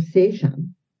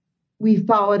conversation, we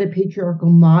followed a patriarchal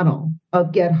model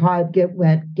of get hot, get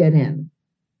wet, get in.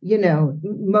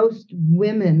 Most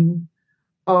women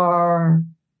are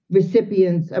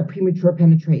recipients of premature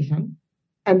penetration,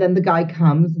 and then the guy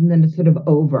comes and then it's sort of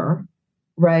over,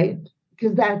 right?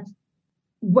 Because that's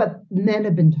what men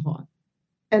have been taught.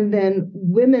 And then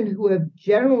women who have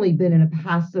generally been in a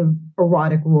passive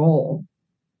erotic role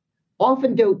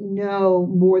often don't know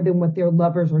more than what their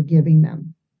lovers are giving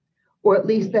them. Or at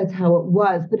least that's how it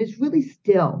was. But it's really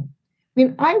still.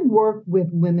 mean, I work with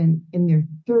women in their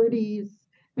 30s.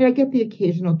 I mean, I get the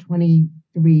occasional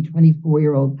 23,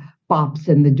 24-year-old bops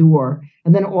in the door.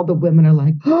 And then all the women are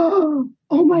like, oh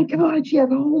my God, she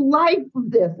has a whole life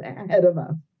of this ahead of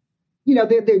us.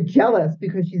 They're jealous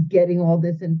because she's getting all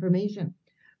this information.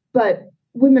 But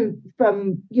women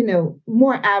from,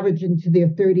 more average into their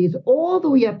 30s, all the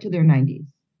way up to their 90s.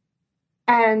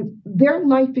 And their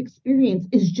life experience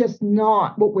is just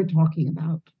not what we're talking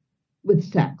about with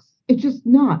sex. It's just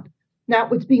not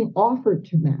what's being offered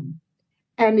to them.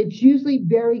 And it's usually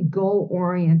very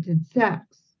goal-oriented sex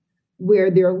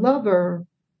where their lover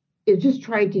is just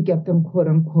trying to get them, quote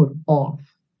unquote, off.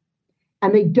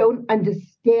 And they don't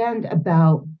understand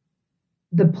about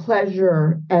the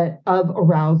pleasure of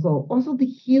arousal, also the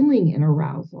healing in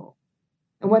arousal,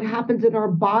 and what happens in our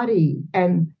body,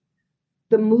 and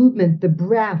the movement, the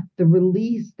breath, the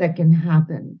release that can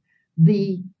happen,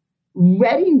 the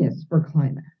readiness for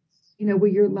climax, where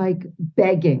you're like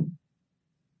begging,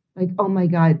 like, oh my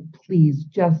God, please,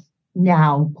 just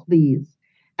now, please.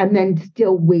 And then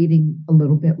still waiting a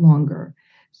little bit longer.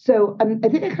 So I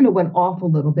think I kind of went off a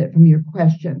little bit from your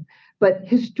question, but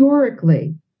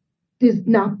historically, there's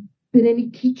not been any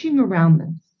teaching around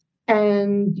this.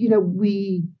 And,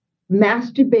 we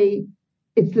masturbate.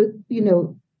 It's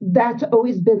that's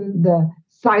always been the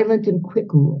silent and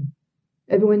quick rule.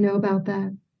 Everyone know about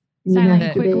that? Silent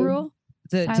and quick rule?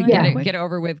 To get it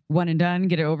over with, one and done,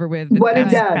 get it over with. One and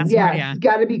done, yeah.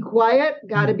 Got to be quiet,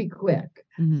 got to be quick.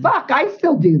 Mm-hmm. Fuck, I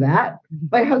still do that.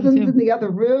 My husband's in the other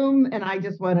room and I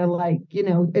just want to I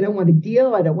don't want to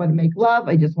deal. I don't want to make love.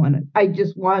 I just want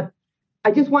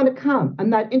to come. I'm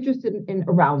not interested in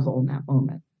arousal in that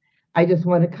moment. I just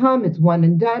want to come. It's one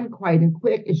and done, quiet and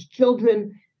quick. As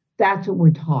children, that's what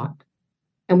we're taught.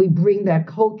 And we bring that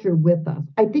culture with us.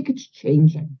 I think it's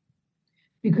changing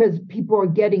because people are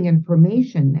getting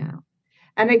information now.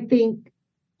 And I think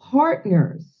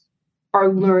partners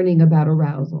are learning about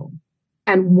arousal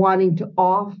and wanting to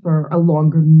offer a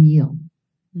longer meal.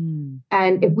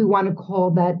 And if we want to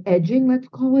call that edging, let's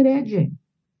call it edging.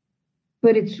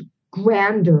 But it's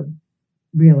grander,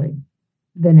 really,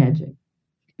 than edging.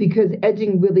 Because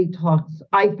edging really talks,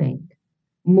 I think,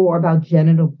 more about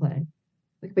genital play.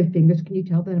 Like my fingers, can you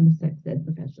tell that I'm a sex ed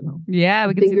professional? Yeah,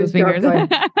 we can see those fingers. Going,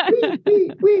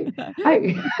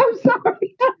 I'm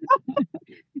sorry.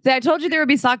 So I told you there would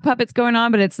be sock puppets going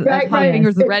on, but it's hot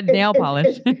fingers with red nail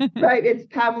polish. It's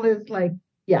Pamela's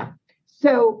yeah.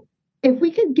 So if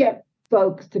we could get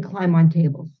folks to climb on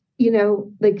tables,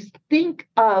 think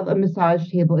of a massage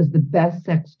table as the best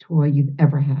sex toy you've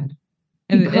ever had.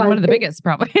 And one of the biggest,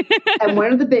 probably. And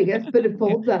one of the biggest, but it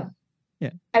folds up. Yeah.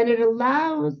 And it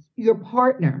allows your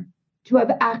partner to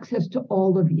have access to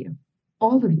all of you,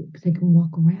 because they can walk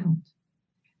around.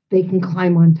 They can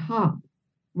climb on top,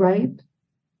 right?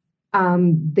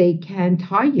 They can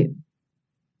tie you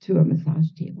to a massage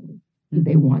table if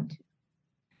they want to.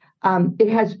 It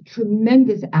has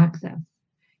tremendous access.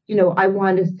 I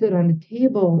want to sit on a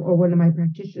table, or one of my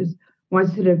practitioners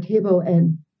wants to sit at a table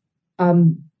and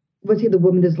let's say the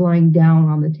woman is lying down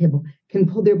on the table, can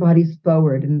pull their bodies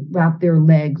forward and wrap their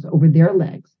legs over their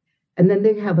legs. And then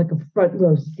they have like a front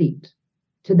row seat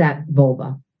to that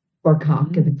vulva or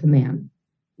cock if it's a man,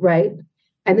 right?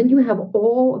 And then you have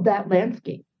all of that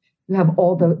landscape. You have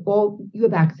you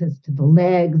have access to the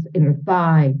legs, inner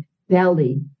thigh,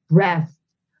 belly, breast,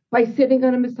 by sitting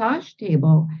on a massage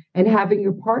table and having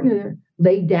your partner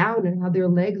lay down and have their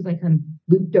legs kind of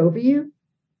looped over you.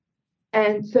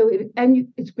 And so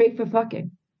it's great for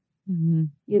fucking,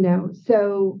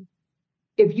 so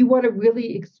if you want to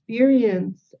really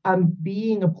experience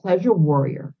being a pleasure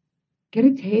warrior, get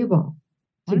a table.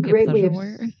 It's a great way of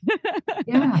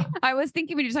Yeah. I was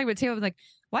thinking when you're talking about table, I was like,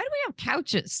 why do we have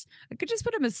couches? I could just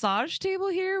put a massage table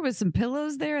here with some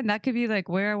pillows there, and that could be like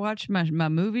where I watch my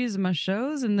movies and my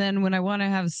shows. And then when I want to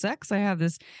have sex, I have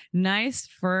this nice,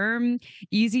 firm,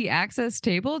 easy access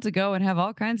table to go and have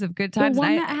all kinds of good times.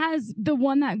 The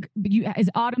one that is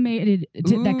automated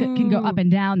that can go up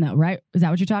and down, though, right? Is that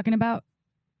what you're talking about?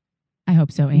 I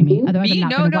hope so, Amy. Otherwise, I'm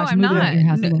not going to watch a movie at your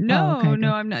house. I'm not.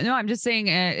 No, I'm just saying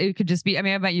it could just be. I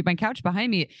mean, my couch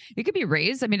behind me, it could be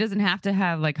raised. I mean, it doesn't have to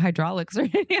have like hydraulics or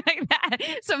anything like that.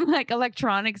 Some like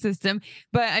electronic system.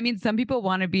 But I mean, some people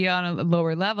want to be on a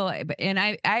lower level.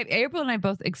 And April and I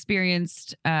both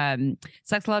experienced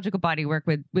sexological body work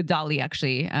with Dolly.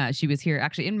 Actually, she was here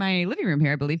actually in my living room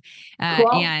here, I believe.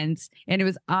 Cool. And it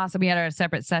was awesome. We had our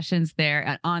separate sessions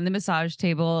there on the massage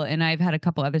table, and I've had a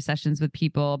couple other sessions with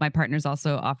people, my partners partner's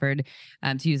also offered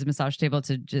to use a massage table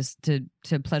to just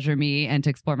to pleasure me and to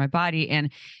explore my body.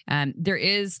 And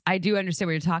I do understand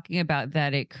what you're talking about,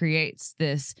 that it creates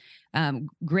this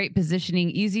great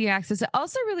positioning, easy access. It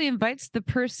also really invites the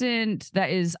person that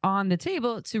is on the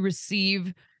table to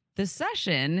receive the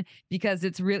session, because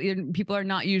it's really, people are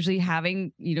not usually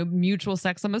having, mutual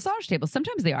sex on massage tables.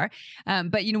 Sometimes they are.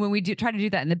 But, when we try to do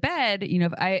that in the bed,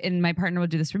 if I and my partner will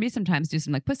do this for me sometimes, do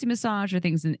some like pussy massage or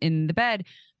things in the bed,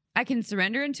 I can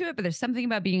surrender into it. But there's something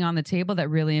about being on the table that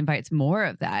really invites more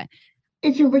of that.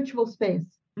 It's your ritual space.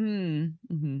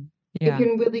 Mm-hmm. Yeah. It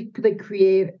can really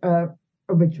create a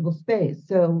ritual space.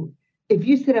 So if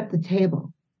you set up the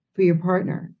table for your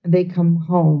partner and they come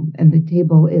home and the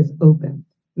table is open,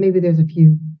 maybe there's a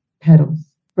few petals,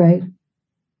 right,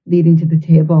 leading to the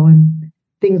table, and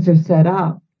things are set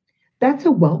up. That's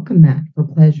a welcome mat for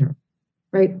pleasure,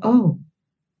 right? Oh,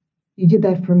 you did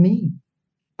that for me.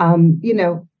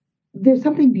 There's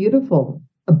something beautiful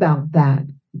about that.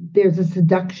 There's a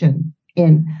seduction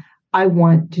in, I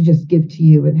want to just give to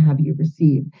you and have you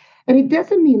receive. And it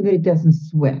doesn't mean that it doesn't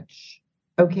switch,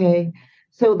 okay?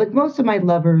 So like most of my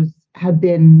lovers have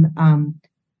been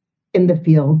in the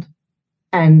field,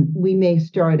 and we may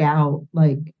start out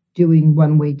like doing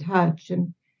one-way touch,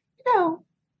 and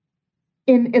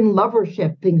in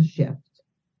lovership things shift,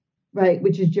 right?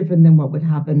 Which is different than what would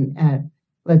happen at,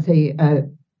 let's say, a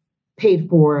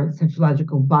paid-for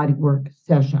sexological bodywork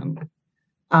session,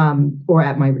 or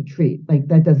at my retreat. Like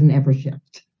that doesn't ever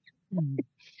shift,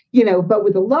 But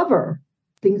with a lover,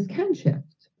 things can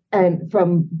shift, and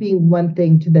from being one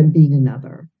thing to then being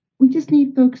another. We just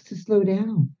need folks to slow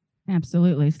down.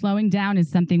 Absolutely. Slowing down is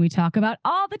something we talk about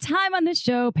all the time on this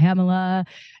show, Pamela.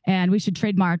 And we should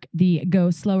trademark the go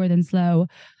slower than slow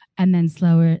and then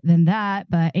slower than that.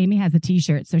 But Amy has a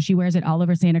t-shirt, so she wears it all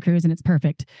over Santa Cruz, and it's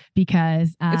perfect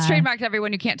because it's trademarked.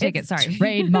 Everyone, you can't take it. Sorry.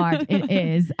 Trademarked. It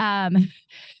is.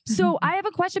 So I have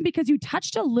a question, because you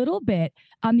touched a little bit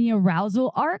on the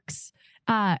arousal arcs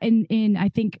in I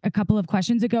think a couple of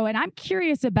questions ago, and I'm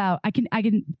curious about, I can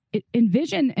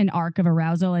envision an arc of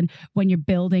arousal, and when you're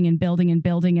building and building and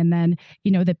building, and then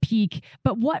the peak.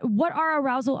 But what are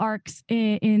arousal arcs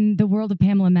in the world of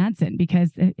Pamela Madsen?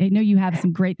 Because I know you have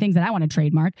some great things that I want to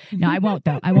trademark. No, I won't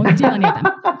though. I won't steal any of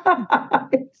them.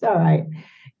 It's all right.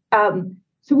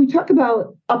 So we talk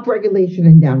about upregulation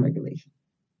and downregulation.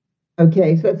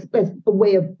 Okay, so that's a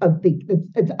way of thinking.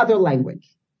 It's other language.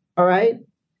 All right.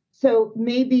 So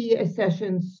maybe a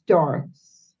session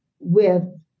starts with,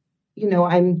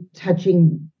 I'm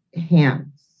touching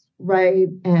hands, right?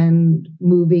 And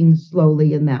moving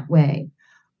slowly in that way.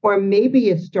 Or maybe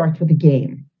it starts with a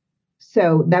game.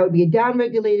 So that would be a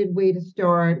downregulated way to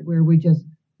start, where we're just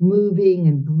moving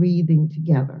and breathing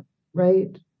together,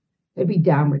 right? That'd be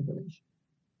downregulation.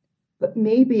 But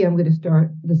maybe I'm going to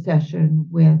start the session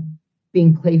with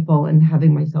being playful and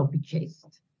having myself be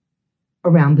chased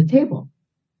around the table.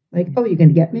 Like, oh, you're going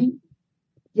to get me?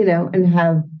 And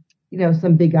have,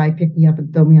 some big guy pick me up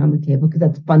and throw me on the table, because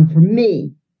that's fun for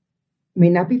me. It may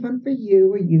not be fun for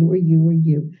you or you or you or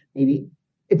you. Maybe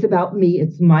it's about me.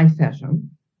 It's my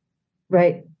session,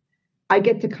 right? I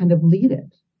get to kind of lead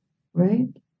it, right?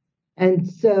 And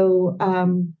so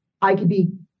I could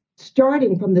be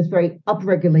starting from this very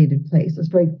upregulated place, this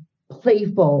very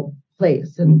playful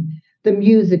place. And the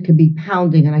music could be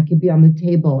pounding, and I could be on the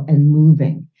table and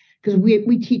moving. Because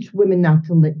we teach women not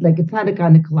to like, it's not a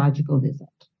gynecological visit.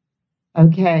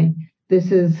 Okay.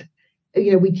 This is,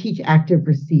 we teach active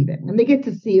receiving, and they get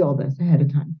to see all this ahead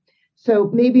of time. So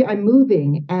maybe I'm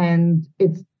moving, and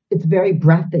it's very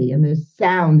breathy, and there's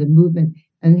sound and movement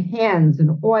and hands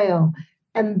and oil.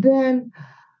 And then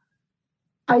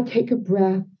I take a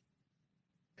breath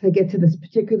to get to this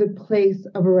particular place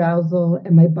of arousal,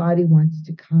 and my body wants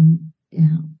to come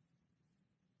down.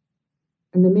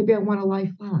 And then maybe I want to lie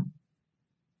flat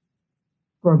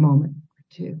for a moment or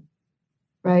two,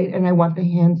 right? And I want the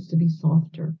hands to be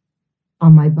softer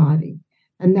on my body.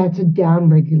 And that's a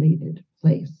down-regulated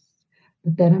place.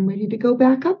 But then I'm ready to go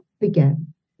back up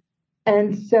again.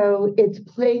 And so it's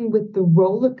playing with the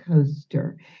roller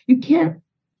coaster. You can't,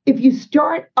 if you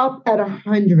start up at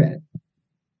 100,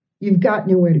 you've got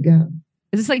nowhere to go.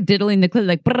 Is this like diddling the clit,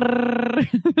 like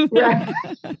right?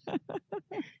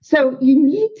 So you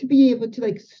need to be able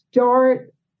to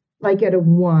start at a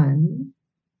 1,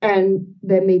 and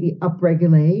then maybe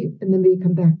upregulate, and then maybe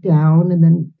come back down, and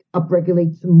then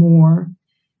upregulate some more.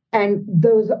 And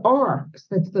those arcs,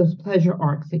 that's those pleasure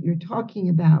arcs that you're talking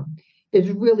about, is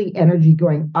really energy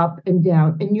going up and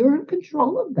down, and you're in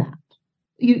control of that.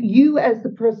 You as the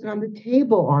person on the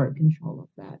table are in control of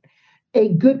that. A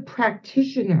good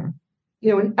practitioner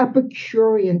an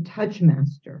Epicurean touch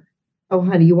master. Oh,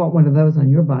 honey, you want one of those on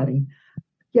your body?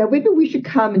 Yeah, maybe we should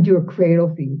come and do a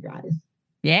cradle for you guys.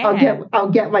 Yeah, I'll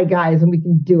get my guys and we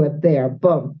can do it there.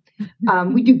 Boom.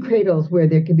 We do cradles where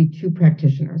there could be 2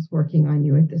 practitioners working on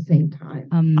you at the same time.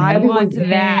 I want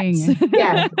that.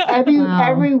 Yes,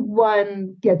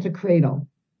 everyone gets a cradle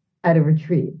at a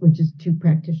retreat, which is 2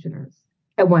 practitioners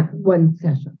at one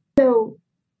session. So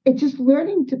it's just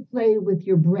learning to play with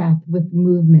your breath, with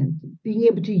movement, being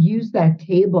able to use that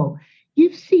table.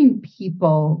 You've seen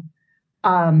people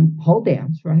pole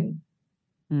dance, right?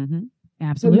 Mm-hmm.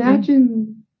 Absolutely. So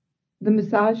imagine the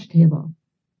massage table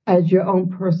as your own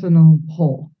personal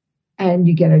pole. And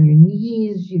you get on your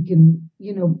knees, you can,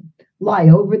 lie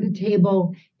over the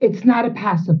table. It's not a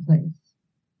passive place.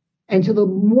 And so the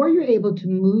more you're able to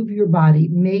move your body,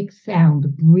 make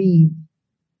sound, breathe,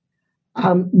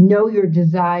 know your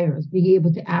desires, be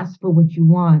able to ask for what you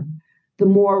want, the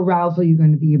more arousal you're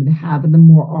going to be able to have and the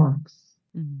more arcs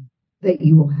that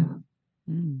you will have.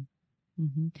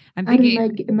 Mm-hmm. I'm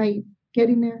thinking, am I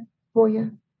getting there for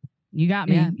you? You got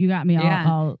me. Yeah. You got me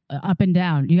all up and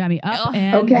down. You got me up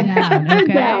and down.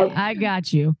 Okay. I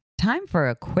got you. Time for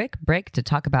a quick break to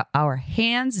talk about our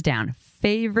hands down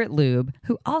favorite lube,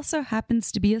 who also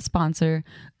happens to be a sponsor,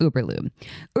 Uberlube.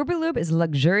 Uberlube is a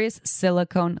luxurious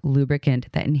silicone lubricant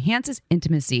that enhances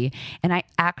intimacy, and I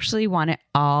actually want it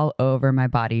all over my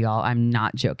body, y'all. I'm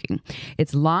not joking.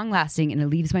 It's long-lasting, and it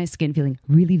leaves my skin feeling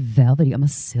really velvety,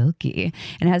 almost silky,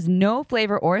 and has no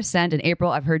flavor or scent. And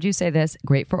April, I've heard you say this,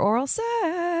 great for oral sex.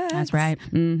 That's right.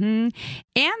 Mm-hmm.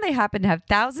 And they happen to have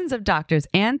thousands of doctors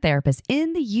and therapists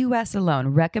in the U.S. alone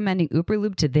recommending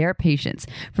Uberlube to their patients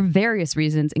for various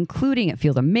reasons, including it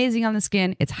feels amazing on the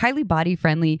skin, it's highly body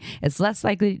friendly, it's less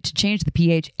likely to change the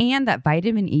pH, and that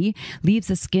vitamin E leaves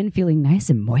the skin feeling nice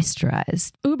and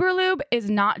moisturized. Uberlube is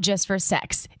not just for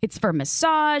sex. It's for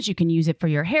massage. You can use it for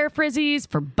your hair frizzies,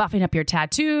 for buffing up your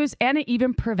tattoos, and it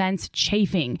even prevents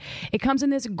chafing. It comes in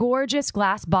this gorgeous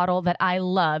glass bottle that I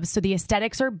love, so the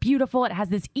aesthetics are beautiful. It has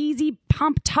this easy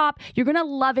pump top. You're going to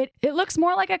love it. It looks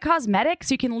more like a cosmetic,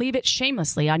 so you can leave it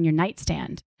shamelessly on your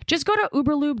nightstand. Just go to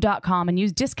uberlube.com and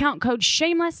use discount code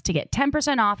SHAMELESS to get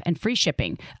 10% off and free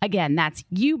shipping. Again, that's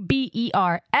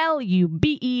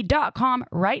uberlube.com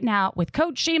right now with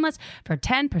code SHAMELESS for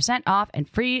 10% off and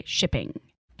free shipping.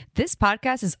 This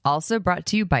podcast is also brought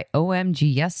to you by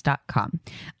OMGYes.com.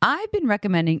 I've been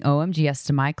recommending OMGYes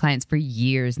to my clients for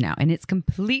years now, and it's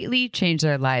completely changed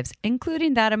their lives,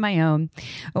 including that of my own.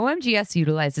 OMGYes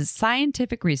utilizes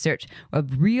scientific research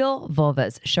of real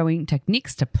vulvas showing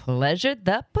techniques to pleasure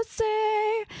the pussy.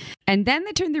 And then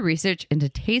they turn the research into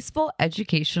tasteful,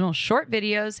 educational short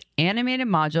videos, animated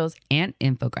modules, and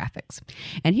infographics.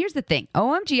 And here's the thing,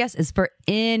 OMGYes is for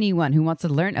anyone who wants to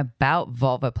learn about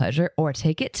vulva pleasure or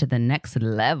take it to the next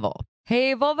level.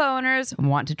 Hey, vulva owners,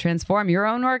 want to transform your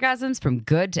own orgasms from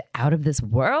good to out of this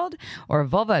world? Or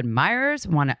vulva admirers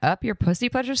want to up your pussy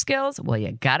pleasure skills? Well,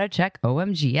 you gotta check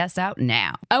OMGYes out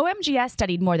now. OMGYes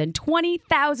studied more than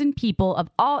 20,000 people of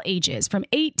all ages from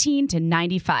 18 to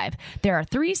 95. There are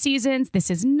 3 seasons.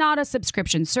 This is not a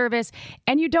subscription service,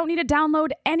 and you don't need to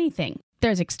download anything.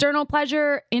 There's external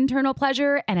pleasure, internal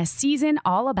pleasure, and a season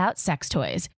all about sex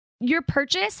toys. Your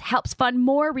purchase helps fund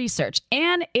more research,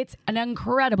 and it's an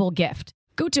incredible gift.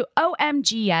 Go to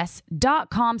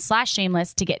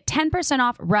omgyes.com/shameless to get 10%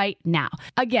 off right now.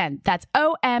 Again, that's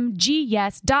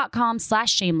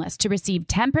omgyes.com/shameless to receive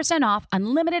 10% off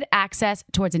unlimited access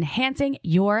towards enhancing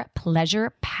your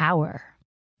pleasure power.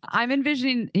 I'm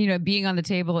envisioning, being on the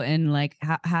table and like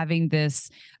having this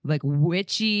like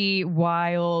witchy,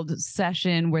 wild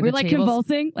session where we're like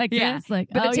convulsing like this. Like,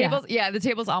 but the table's, the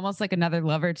table's almost like another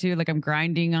lover too. Like I'm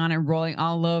grinding on it, rolling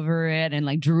all over it and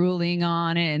like drooling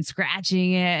on it and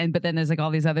scratching it. But then there's like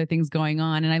all these other things going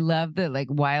on. And I love the like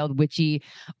wild, witchy,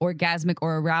 orgasmic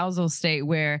or arousal state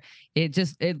where it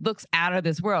looks out of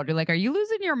this world. You're like, are you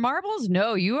losing your marbles?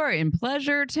 No, you are in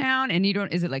pleasure town. And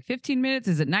is it like 15 minutes?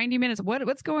 Is it 90 minutes?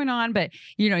 What's going on? But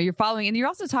you're following, and you're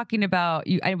also talking about,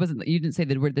 you didn't say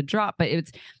the word the drop, but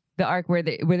it's the arc where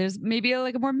there's maybe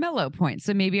a more mellow point.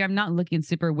 So maybe I'm not looking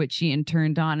super witchy and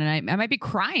turned on, and I might be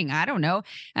crying. I don't know.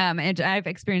 And I've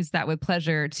experienced that with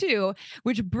pleasure too,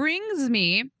 which brings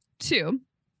me to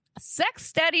sex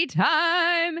study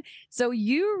time. So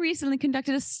you recently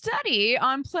conducted a study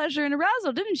on pleasure and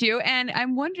arousal, didn't you? And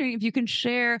I'm wondering if you can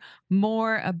share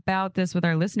more about this with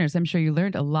our listeners. I'm sure you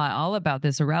learned a lot all about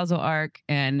this arousal arc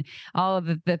and all of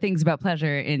the things about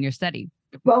pleasure in your study.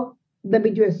 Well, let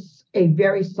me do a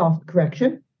very soft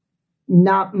correction.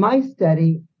 Not my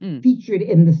study, featured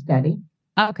in the study.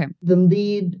 Okay. The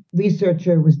lead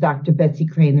researcher was Dr. Betsy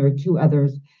Crane. There were 2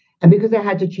 others. And because I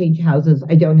had to change houses,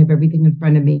 I don't have everything in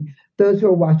front of me. Those who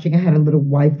are watching, I had a little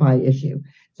Wi-Fi issue.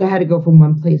 So I had to go from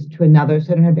one place to another.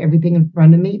 So I don't have everything in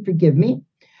front of me. Forgive me.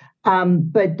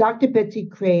 But Dr. Betsy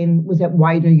Crane was at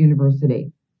Widener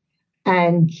University.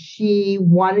 And she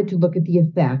wanted to look at the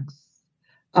effects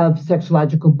of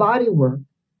sexological body work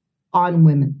on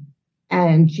women.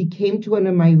 And she came to one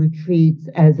of my retreats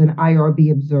as an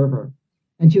IRB observer.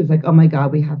 And she was like, oh my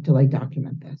God, we have to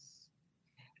document this.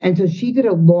 And so she did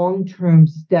a long-term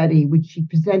study, which she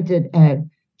presented at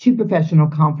 2 professional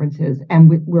conferences, and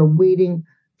we're waiting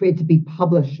for it to be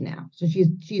published now. So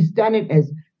she's done it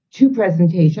as 2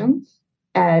 presentations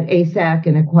at ASAC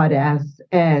and at Quad-S,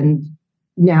 and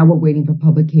now we're waiting for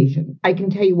publication. I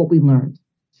can tell you what we learned.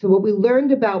 So what we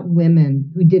learned about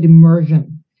women who did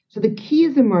immersion. So the key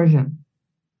is immersion.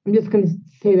 I'm just going to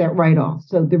say that right off.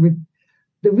 So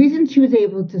the reason she was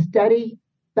able to study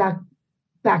back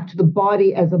to the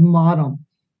body as a model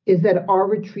is that our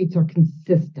retreats are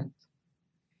consistent.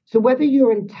 So whether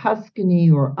you're in Tuscany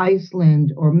or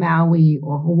Iceland or Maui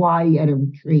or Hawaii at a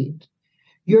retreat,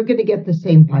 you're going to get the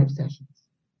same 5 sessions.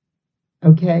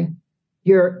 Okay?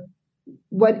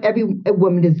 What every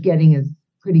woman is getting is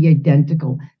pretty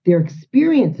identical. Their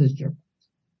experience is different,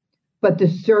 but the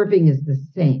serving is the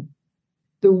same.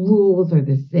 The rules are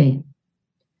the same.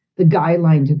 The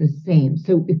guidelines are the same.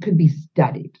 So it could be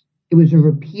studied. It was a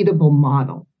repeatable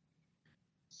model.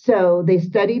 So they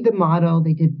studied the model.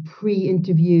 They did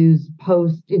pre-interviews,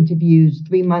 post-interviews,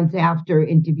 3 months after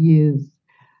interviews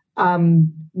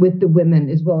with the women,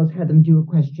 as well as had them do a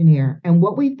questionnaire. And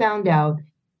what we found out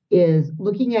is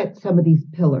looking at some of these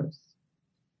pillars.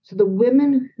 So the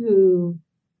women who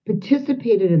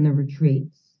participated in the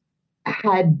retreats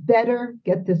had better,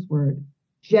 get this word,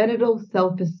 genital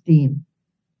self-esteem.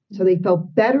 So they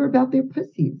felt better about their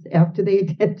pussies after they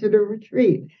attended a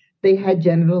retreat. They had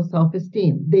genital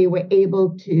self-esteem. They were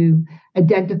able to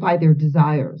identify their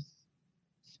desires,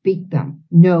 speak them,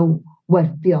 know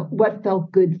what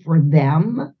felt good for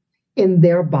them in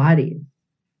their bodies.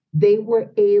 They were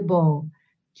able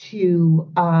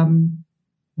to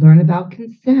learn about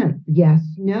consent, yes,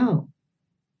 no.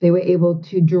 They were able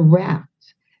to direct.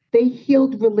 They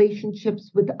healed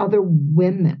relationships with other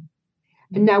women.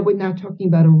 And now we're not talking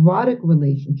about erotic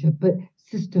relationship, but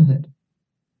sisterhood,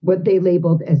 what they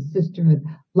labeled as sisterhood.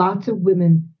 Lots of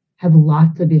women have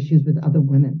lots of issues with other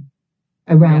women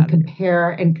around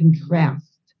compare and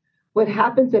contrast. What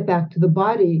happens at Back to the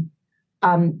Body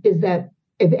is that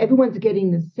if everyone's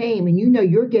getting the same, and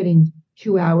you're getting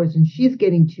 2 hours and she's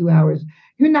getting 2 hours,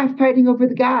 you're not fighting over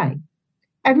the guy.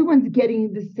 Everyone's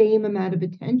getting the same amount of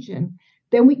attention.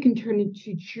 Then we can turn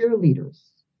into cheerleaders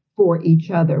for each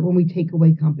other when we take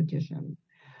away competition.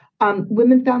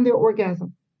 Women found their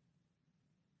orgasm.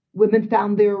 Women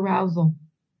found their arousal.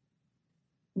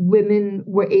 Women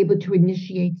were able to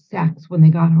initiate sex when they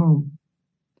got home.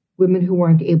 Women who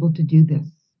weren't able to do this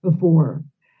before.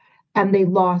 And they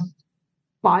lost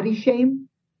body shame,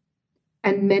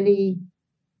 and many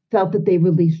felt that they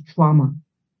released trauma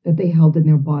that they held in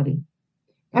their body.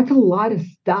 That's a lot of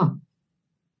stuff.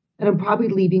 And I'm probably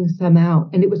leaving some out.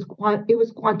 And it was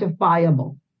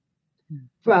quantifiable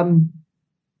from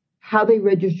how they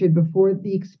registered before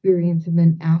the experience and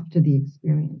then after the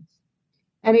experience.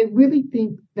 And I really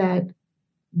think that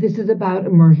this is about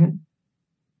immersion,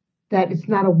 that it's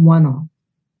not a one-off.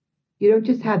 You don't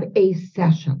just have a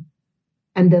session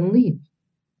and then leave.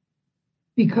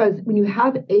 Because when you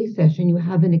have a session, you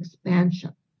have an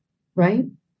expansion, right?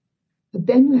 But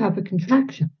then you have a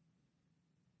contraction.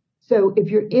 So if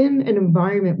you're in an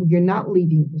environment where you're not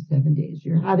leaving for 7 days,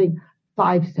 you're having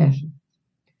 5 sessions,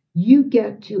 you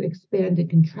get to expand and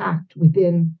contract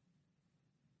within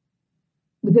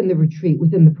the retreat,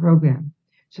 within the program.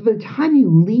 So by the time you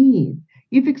leave,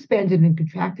 you've expanded and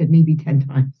contracted maybe 10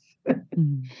 times.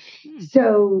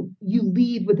 So you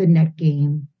leave with a net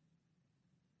gain.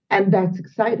 And that's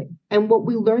exciting. And what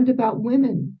we learned about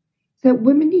women is that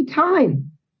women need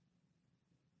time.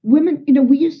 Women,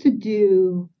 we used to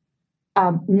do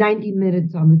 90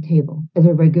 minutes on the table as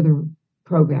a regular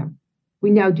program.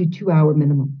 We now do 2-hour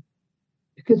minimum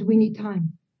because we need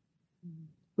time.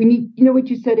 We need, what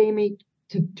you said, Amy,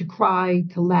 to cry,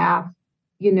 to laugh,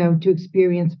 to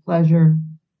experience pleasure.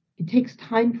 It takes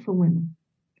time for women.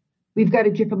 We've got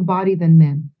a different body than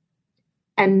men.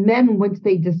 And men, once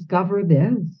they discover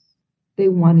this, they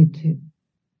wanted to.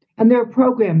 And there are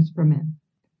programs for men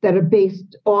that are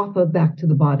based off of Back to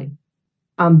the Body.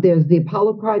 There's the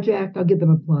Apollo Project. I'll give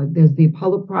them a plug. There's the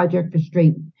Apollo Project for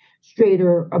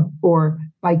straighter or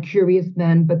bi-curious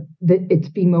men, but it's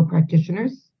female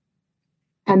practitioners.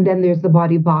 And then there's the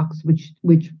Body Box,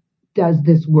 which does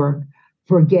this work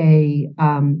for gay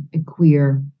and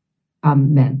queer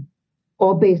men,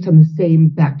 all based on the same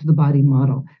back to the body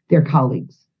model, their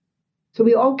colleagues. So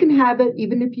we all can have it,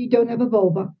 even if you don't have a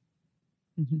vulva.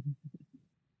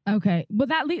 Okay. Well,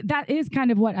 that is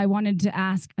kind of what I wanted to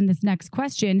ask on this next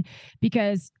question,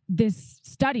 because this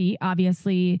study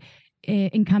obviously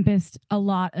encompassed a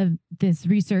lot of this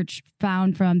research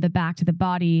found from the back to the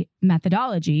body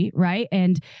methodology, right?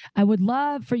 And I would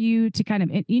love for you to kind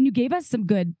of, and you gave us some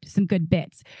good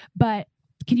bits, but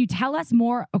can you tell us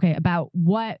more, about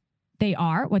what they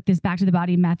are, what this back to the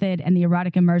body method and the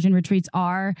erotic immersion retreats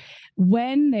are,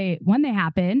 when they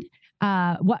happened,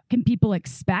 what can people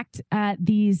expect at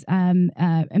these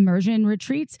immersion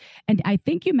retreats? And I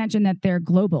think you mentioned that they're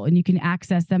global and you can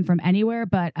access them from anywhere,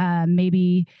 but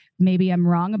maybe I'm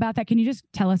wrong about that. Can you just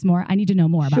tell us more? I need to know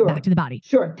more about back to the body.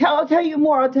 Sure. I'll tell you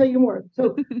more.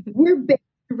 So we're based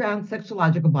around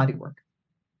sexological body work.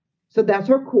 So that's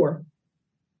our core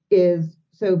is.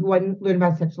 So if you want to learn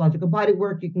about sexological body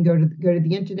work, you can go to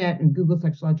the internet and Google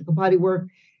sexological body work,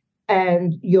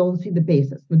 and you'll see the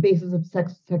basis. The basis of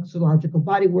sexological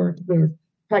body work is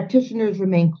practitioners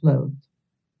remain clothed.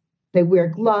 They wear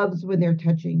gloves when they're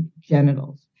touching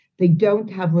genitals. They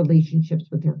don't have relationships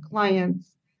with their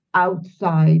clients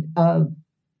outside of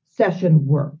session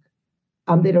work.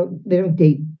 They don't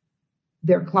date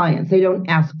their clients. They don't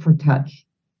ask for touch.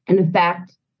 And in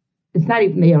fact, it's not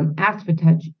even they don't ask for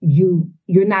touch.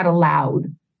 You're not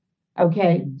allowed.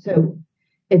 Okay, so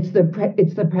it's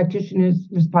the practitioner's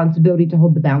responsibility to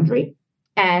hold the boundary,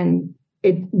 and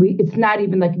it's not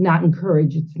even like not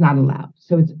encouraged. It's not allowed.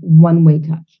 So it's one-way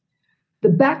touch. The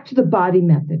back to the body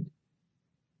method,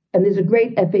 and there's a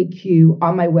great FAQ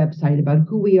on my website about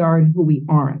who we are and who we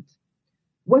aren't.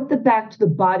 What the back to the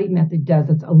body method does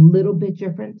that's a little bit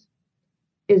different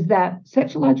is that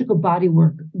sexological body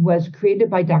work was created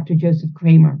by Dr. Joseph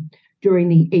Kramer during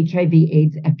the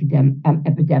HIV/AIDS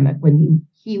epidemic, when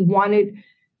he wanted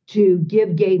to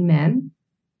give gay men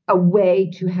a way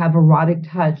to have erotic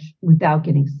touch without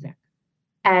getting sick.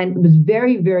 And it was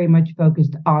very, very much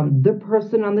focused on the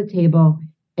person on the table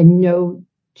and no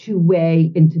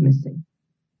two-way intimacy.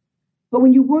 But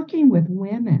when you're working with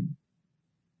women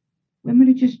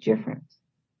are just different.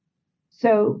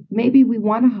 So maybe we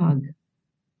want a hug.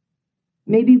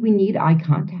 Maybe we need eye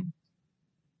contact,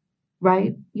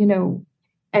 right?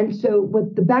 And so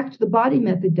what the back to the body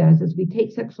method does is we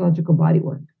take sexological body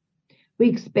work, we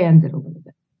expand it a little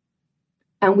bit,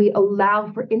 and we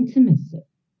allow for intimacy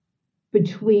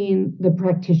between the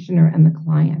practitioner and the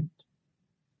client.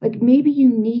 Like maybe you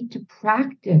need to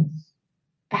practice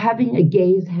having a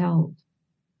gaze held.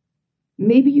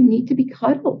 Maybe you need to be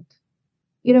cuddled.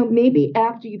 Maybe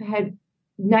after you've had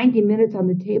 90 minutes on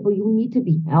the table, you need to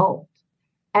be held.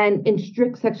 And in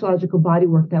strict sexological body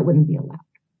work, that wouldn't be allowed.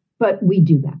 But we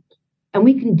do that. And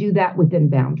we can do that within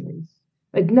boundaries.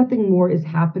 Like nothing more is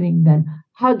happening than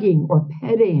hugging or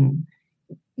petting.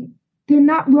 They're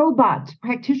not robots.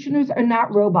 Practitioners are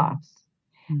not robots.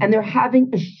 Mm-hmm. And they're having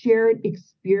a shared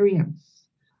experience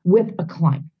with a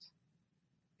client.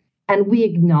 And we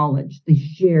acknowledge the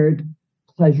shared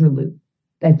pleasure loop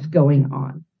that's going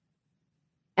on.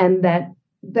 And that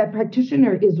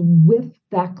practitioner is with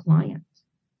that client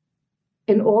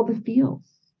in all the fields.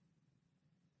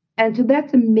 And so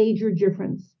that's a major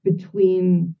difference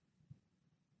between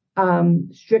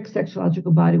strict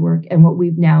sexological body work and what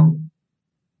we've now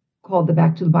called the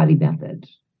back to the body method.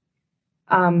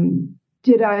 I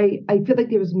feel like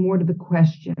there was more to the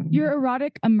question. Your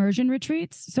erotic immersion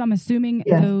retreats. So I'm assuming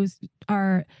those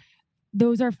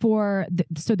are for,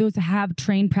 so those have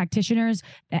trained practitioners.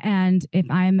 And if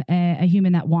I'm a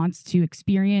human that wants to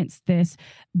experience this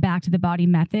back to the body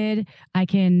method, I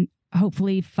can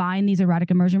hopefully find these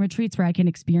erotic immersion retreats where I can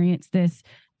experience this.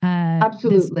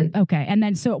 Absolutely. Okay. And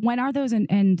then, so when are those? And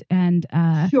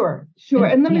Sure.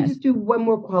 And let me just do one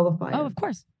more qualifier. Oh, of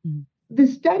course. Mm-hmm. The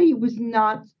study was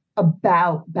not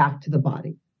about back to the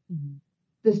body. Mm-hmm.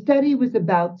 The study was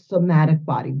about somatic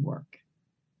body work.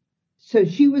 So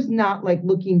she was not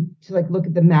looking to look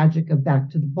at the magic of back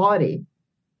to the body,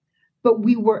 but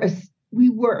we were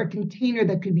a container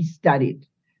that could be studied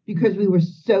because we were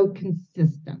so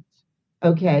consistent.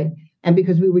 Okay. And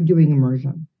because we were doing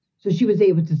immersion. So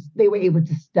they were able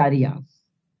to study us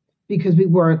because we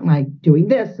weren't doing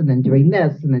this and then doing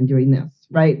this and then doing this,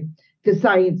 right? Because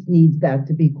science needs that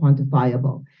to be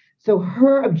quantifiable. So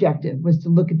her objective was to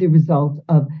look at the results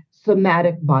of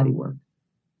somatic body work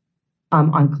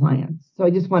on clients. So I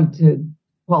just wanted to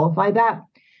qualify that.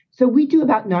 So we do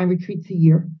about 9 retreats a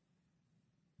year.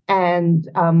 And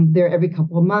they're every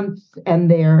couple of months. And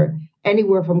they're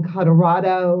anywhere from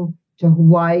Colorado to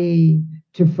Hawaii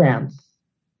to France.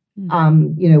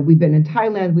 We've been in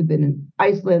Thailand, we've been in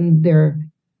Iceland.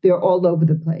 They're all over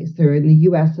the place. They're in the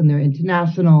US and they're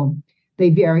international. They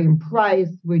vary in price.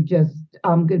 We're just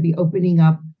going to be opening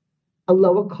up a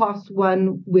lower cost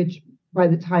one, which by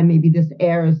the time maybe this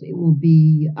airs, it will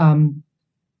be on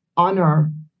our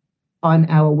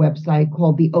website,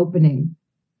 called The Opening,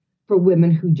 for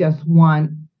women who just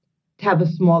want to have a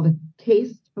smaller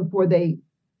taste before they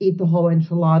eat the whole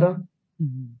enchilada.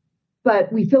 Mm-hmm.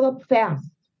 But we fill up fast.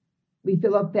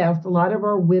 A lot of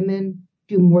our women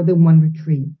do more than one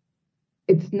retreat.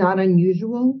 It's not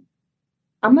unusual.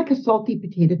 I'm like a salty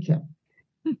potato chip.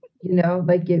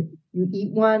 Like you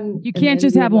eat one. You can't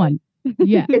just have one.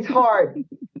 Yeah. It's hard.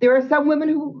 There are some women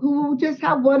who will just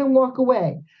have one and walk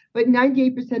away. But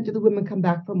 98% of the women come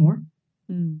back for more.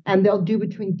 And they'll do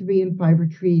between 3 and 5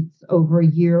 retreats over a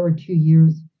year or 2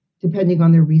 years, depending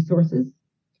on their resources.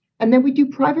 And then we do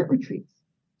private retreats.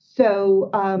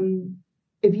 So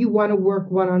if you want to work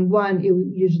one-on-one, it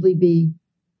would usually be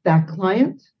that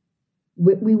client.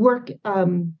 We work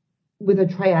with a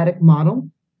triadic model.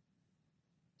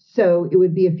 So it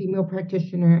would be a female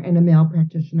practitioner and a male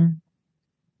practitioner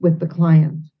with the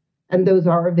client. And those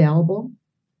are available.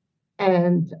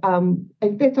 And I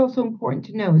think that's also important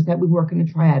to know, is that we work in a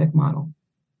triadic model.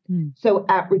 So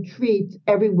at retreats,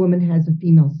 every woman has a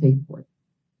female safe word.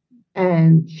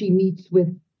 And she meets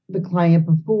with the client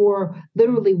before,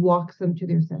 literally walks them to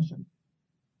their session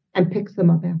and picks them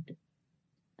up after.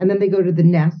 And then they go to the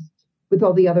nest with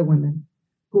all the other women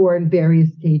who are in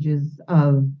various stages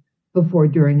of before,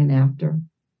 during, and after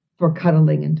for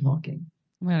cuddling and talking.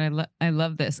 Well, I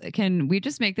love this. Can we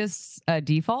just make this a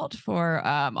default for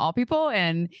all people?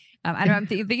 And I don't know, I'm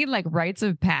thinking like rites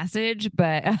of passage,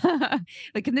 but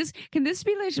like can this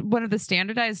be like one of the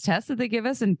standardized tests that they give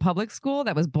us in public school?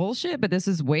 That was bullshit, but this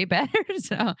is way better.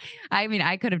 So I mean,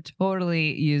 I could have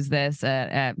totally used this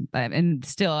and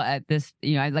still at this,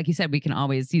 like you said, we can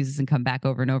always use this and come back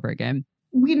over and over again.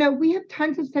 We have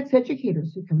tons of sex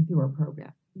educators who come through our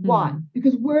program. Why?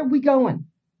 Because where are we going?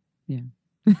 Yeah.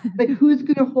 Like, who's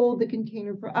going to hold the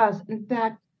container for us? In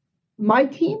fact, my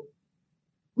team,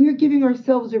 we are giving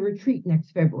ourselves a retreat next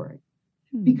February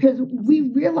because we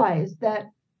realized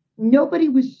that nobody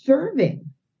was serving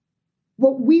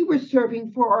what we were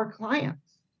serving for our clients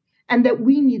and that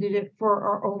we needed it for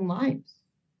our own lives.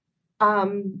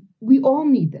 We all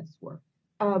need this work.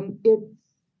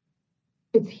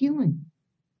 It's healing.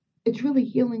 It's really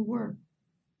healing work.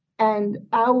 And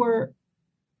our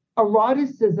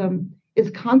eroticism is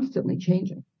constantly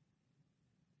changing.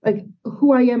 Like,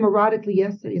 who I am erotically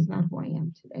yesterday is not who I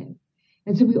am today.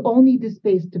 And so we all need the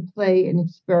space to play and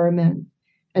experiment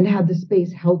and have the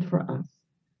space held for us.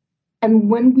 And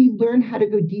when we learn how to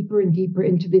go deeper and deeper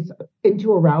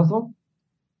into arousal,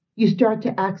 you start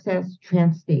to access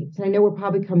trance states. And I know we're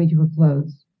probably coming to a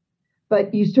close,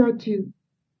 but you start to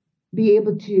be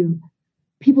able to,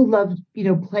 people love,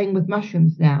 playing with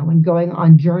mushrooms now and going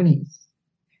on journeys.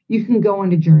 You can go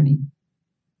on a journey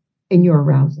in your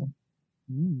arousal.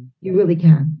 You really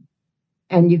can.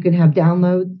 And you can have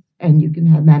downloads and you can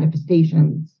have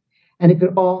manifestations and it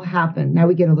could all happen. Now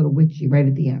we get a little witchy right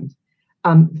at the end,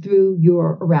 through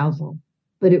your arousal,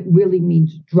 but it really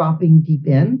means dropping deep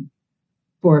in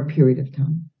for a period of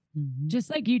time. Just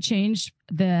like you changed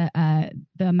the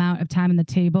amount of time on the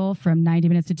table from 90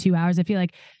 minutes to 2 hours, I feel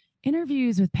like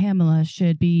interviews with Pamela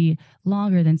should be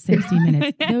longer than 60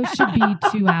 minutes. Those should be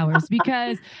 2 hours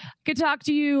because I could talk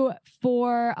to you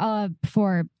for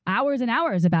hours and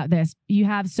hours about this. You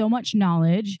have so much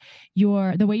knowledge.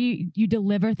 The way you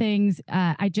deliver things,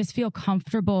 I just feel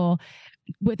comfortable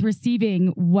with receiving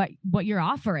what you're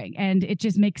offering. And it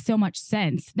just makes so much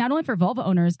sense, not only for vulva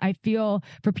owners, I feel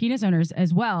for penis owners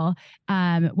as well.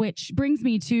 Which brings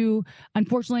me to,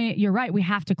 unfortunately, you're right. We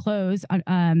have to close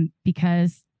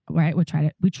because right,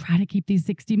 we try to keep these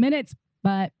 60 minutes,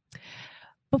 but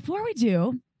before we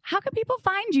do, how can people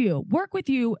find you, work with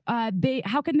you?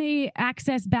 How can they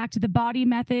access Back to the Body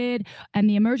method and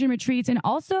the immersion retreats? And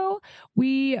also,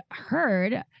 we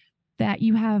heard that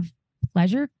you have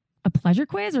a pleasure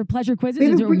quiz or pleasure quizzes.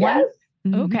 Is there yes.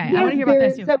 one? Okay, yes, I want to hear about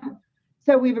this too.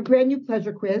 So we have a brand new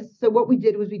pleasure quiz. So what we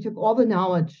did was we took all the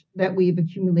knowledge that we've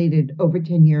accumulated over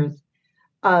 10 years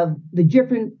of the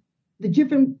different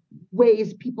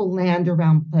ways people land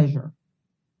around pleasure.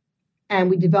 And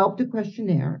we developed a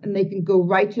questionnaire, and they can go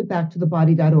right to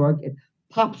backtothebody.org. It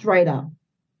pops right up,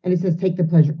 and it says, take the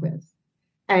pleasure quiz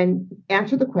and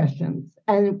answer the questions.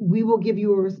 And we will give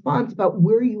you a response about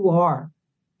where you are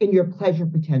in your pleasure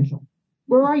potential.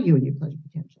 Where are you in your pleasure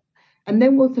potential? And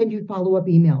then we'll send you follow-up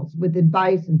emails with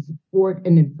advice and support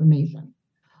and information.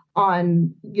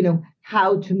 on,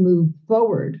 how to move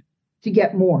forward to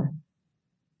get more.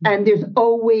 And there's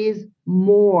always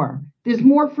more. There's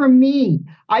more for me.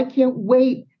 I can't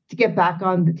wait to get back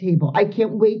on the table. I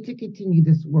can't wait to continue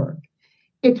this work.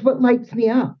 It's what lights me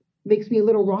up, makes me a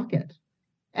little rocket.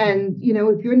 And,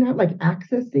 if you're not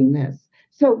accessing this.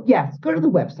 So yes, go to the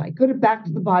website, go to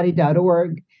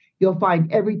backtothebody.org. You'll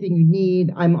find everything you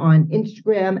need. I'm on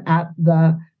Instagram at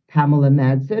the Pamela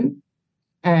Madsen.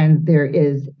 And there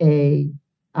is a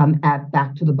at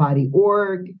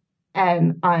backtothebody.org.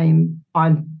 And I'm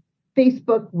on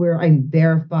Facebook where I'm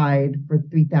verified for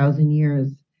 3,000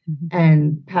 years.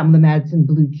 And Pamela Madsen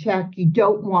blue check. You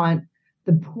don't want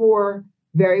the poor,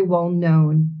 very well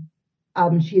known.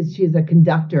 She's a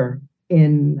conductor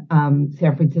in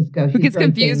San Francisco. Who gets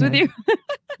confused with you?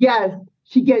 Yes,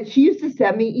 she used to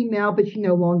send me email, but she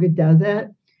no longer does it.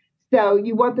 So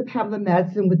you want the Pamela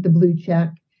Madsen with the blue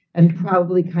check and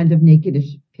probably kind of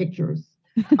nakedish pictures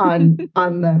on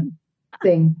the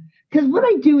thing. Because what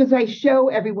I do is I show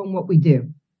everyone what we do,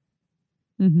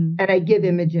 and I give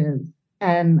images.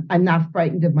 And I'm not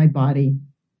frightened of my body.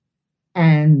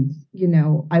 And,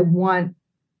 I want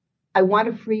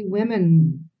to free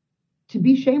women to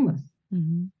be shameless.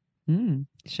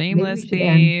 Shameless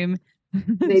theme.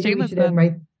 Maybe shameless we should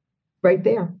end right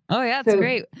there. Oh, yeah, that's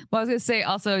great. Well, I was going to say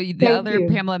also the other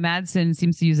Pamela Madsen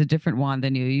seems to use a different wand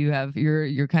than you.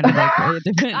 You're kind of like a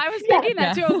different. I was thinking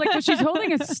that too. I was like, well, she's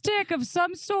holding a stick of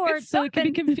some sort, so it can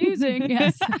be confusing.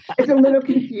 Yes. It's a little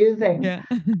confusing. Yeah.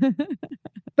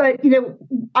 But,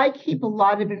 I keep a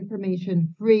lot of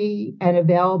information free and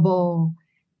available,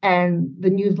 and the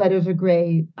newsletters are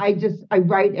great. I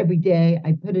write every day.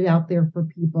 I put it out there for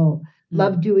people.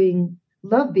 Love being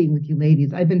with you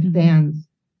ladies. I've been fans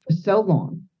for so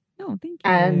long. Oh, thank you.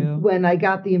 And when I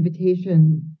got the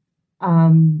invitation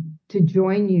to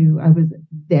join you, I was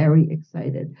very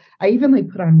excited. I even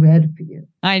put on red for you.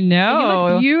 I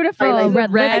know. You look beautiful.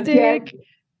 Red lipstick.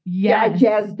 Yeah, I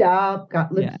jazzed up,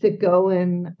 got lipstick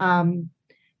going,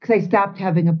 because I stopped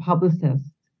having a publicist.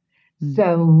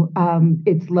 So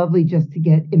it's lovely just to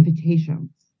get invitations.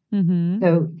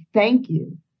 So thank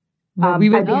you. I'd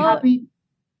be happy.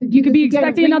 You could be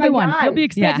expecting another one. You'll be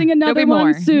expecting another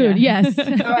one soon. Yeah. Yes.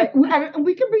 All right. And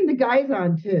we can bring the guys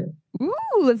on too. Ooh,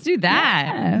 let's do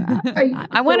that. Yeah.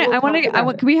 I want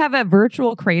to. Can we have a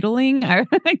virtual cradling?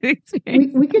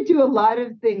 we could do a lot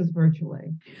of things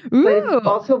virtually, but it's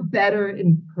also better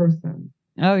in person.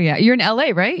 Oh yeah, you're in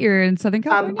LA, right? You're in Southern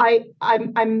California.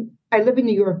 I live in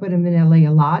New York, but I'm in LA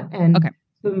a lot, and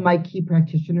some of my key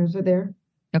practitioners are there.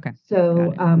 Okay.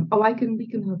 So, we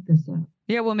can hook this up.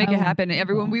 Yeah, we'll make it happen.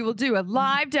 Everyone, we will do a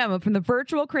live demo from the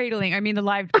virtual cradling. I mean, the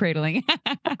live cradling.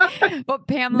 Well,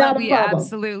 Pamela, we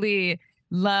absolutely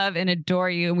love and adore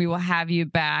you, and we will have you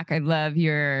back. I love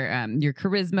your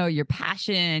charisma, your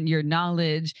passion, your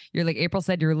knowledge. You're like April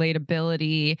said, your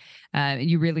relatability.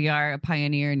 You really are a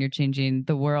pioneer, and you're changing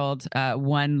the world.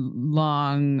 One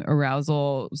long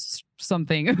arousal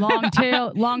something. Long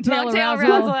tail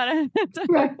arousal.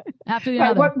 Right. After the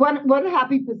other. One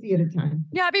happy pussy at a time.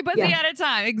 Yeah, happy pussy at a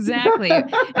time. Exactly.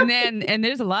 and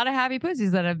there's a lot of happy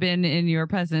pussies that have been in your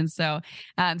presence. So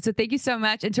thank you so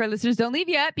much. And to our listeners, don't leave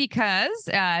yet, because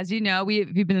as you know,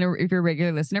 if you're a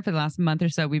regular listener for the last month or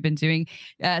so, we've been doing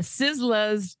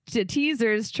sizzlers,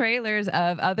 teasers, trailers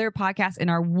of other podcasts in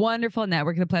our wonderful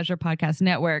network, the Pleasure Podcast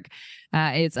Network.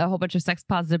 It's a whole bunch of sex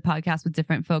positive podcasts with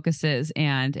different focuses,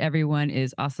 and everyone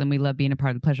is awesome. We love being a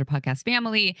part of the Pleasure Podcast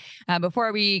family.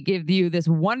 Before we give you this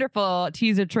wonderful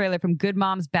teaser trailer from Good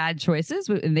Moms Bad Choices,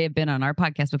 and they have been on our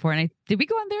podcast before. And did we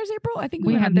go on theirs, April? I think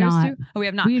we have not. Theirs too. Oh, we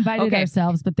have not. We invited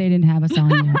ourselves, but they didn't have us on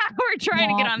yet. We're trying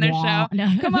to get on their show. No.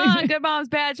 Come on, Good Moms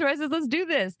Bad Choices. Let's do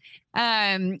this.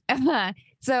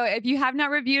 So if you have not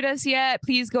reviewed us yet,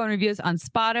 please go and review us on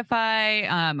Spotify,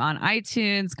 on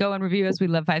iTunes. Go and review us. We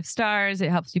love 5 stars. It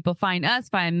helps people find us,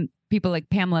 find people like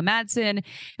Pamela Madsen,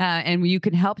 and you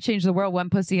can help change the world one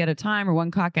pussy at a time, or one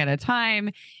cock at a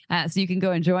time. So you can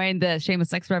go and join the Shameless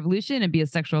Sex Revolution and be a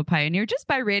sexual pioneer just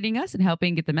by rating us and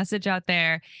helping get the message out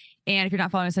there. And if you're not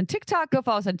following us on TikTok, go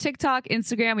follow us on TikTok,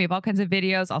 Instagram. We have all kinds of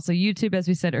videos. Also YouTube, as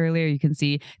we said earlier, you can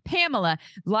see Pamela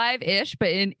live-ish, but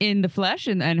in the flesh,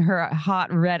 and her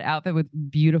hot red outfit with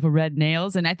beautiful red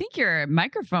nails. And I think your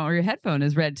microphone or your headphone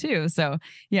is red too. So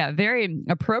yeah, very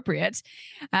appropriate.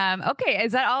 Okay,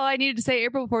 is that all I needed to say,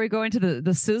 April, before we go into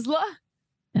the sizzler?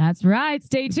 That's right.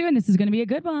 Stay tuned. This is going to be a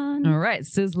good one. All right,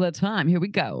 sizzler time. Here we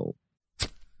go.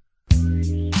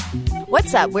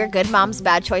 What's up? We're Good Moms,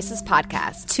 Bad Choices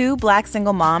podcast. Two Black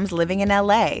single moms living in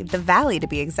LA, the Valley to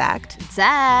be exact.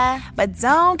 Duh. But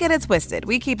don't get it twisted.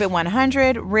 We keep it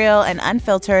 100, real, and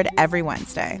unfiltered every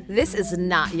Wednesday. This is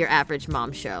not your average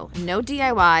mom show. No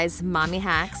DIYs, mommy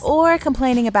hacks, or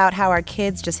complaining about how our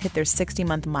kids just hit their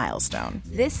 60-month milestone.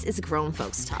 This is grown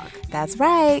folks talk. That's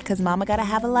right, because mama gotta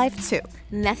have a life too.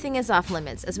 Nothing is off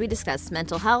limits as we discuss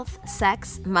mental health,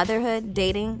 sex, motherhood,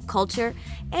 dating, culture,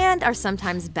 and our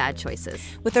sometimes bad choices.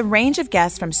 With a range of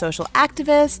guests from social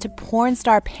activists to porn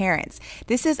star parents,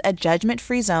 this is a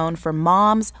judgment-free zone for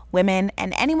moms, women,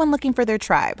 and anyone looking for their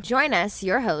tribe. Join us,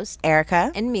 your host,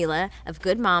 Erica and Mila of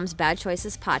Good Moms, Bad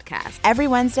Choices podcast. Every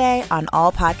Wednesday on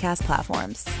all podcast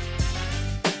platforms.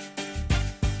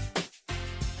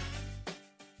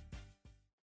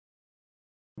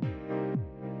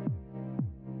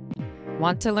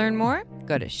 Want to learn more?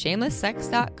 Go to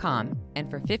shamelesssex.com, and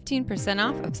for 15%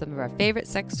 off of some of our favorite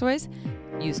sex toys,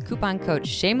 use coupon code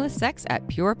shamelesssex at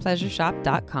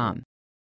purepleasureshop.com.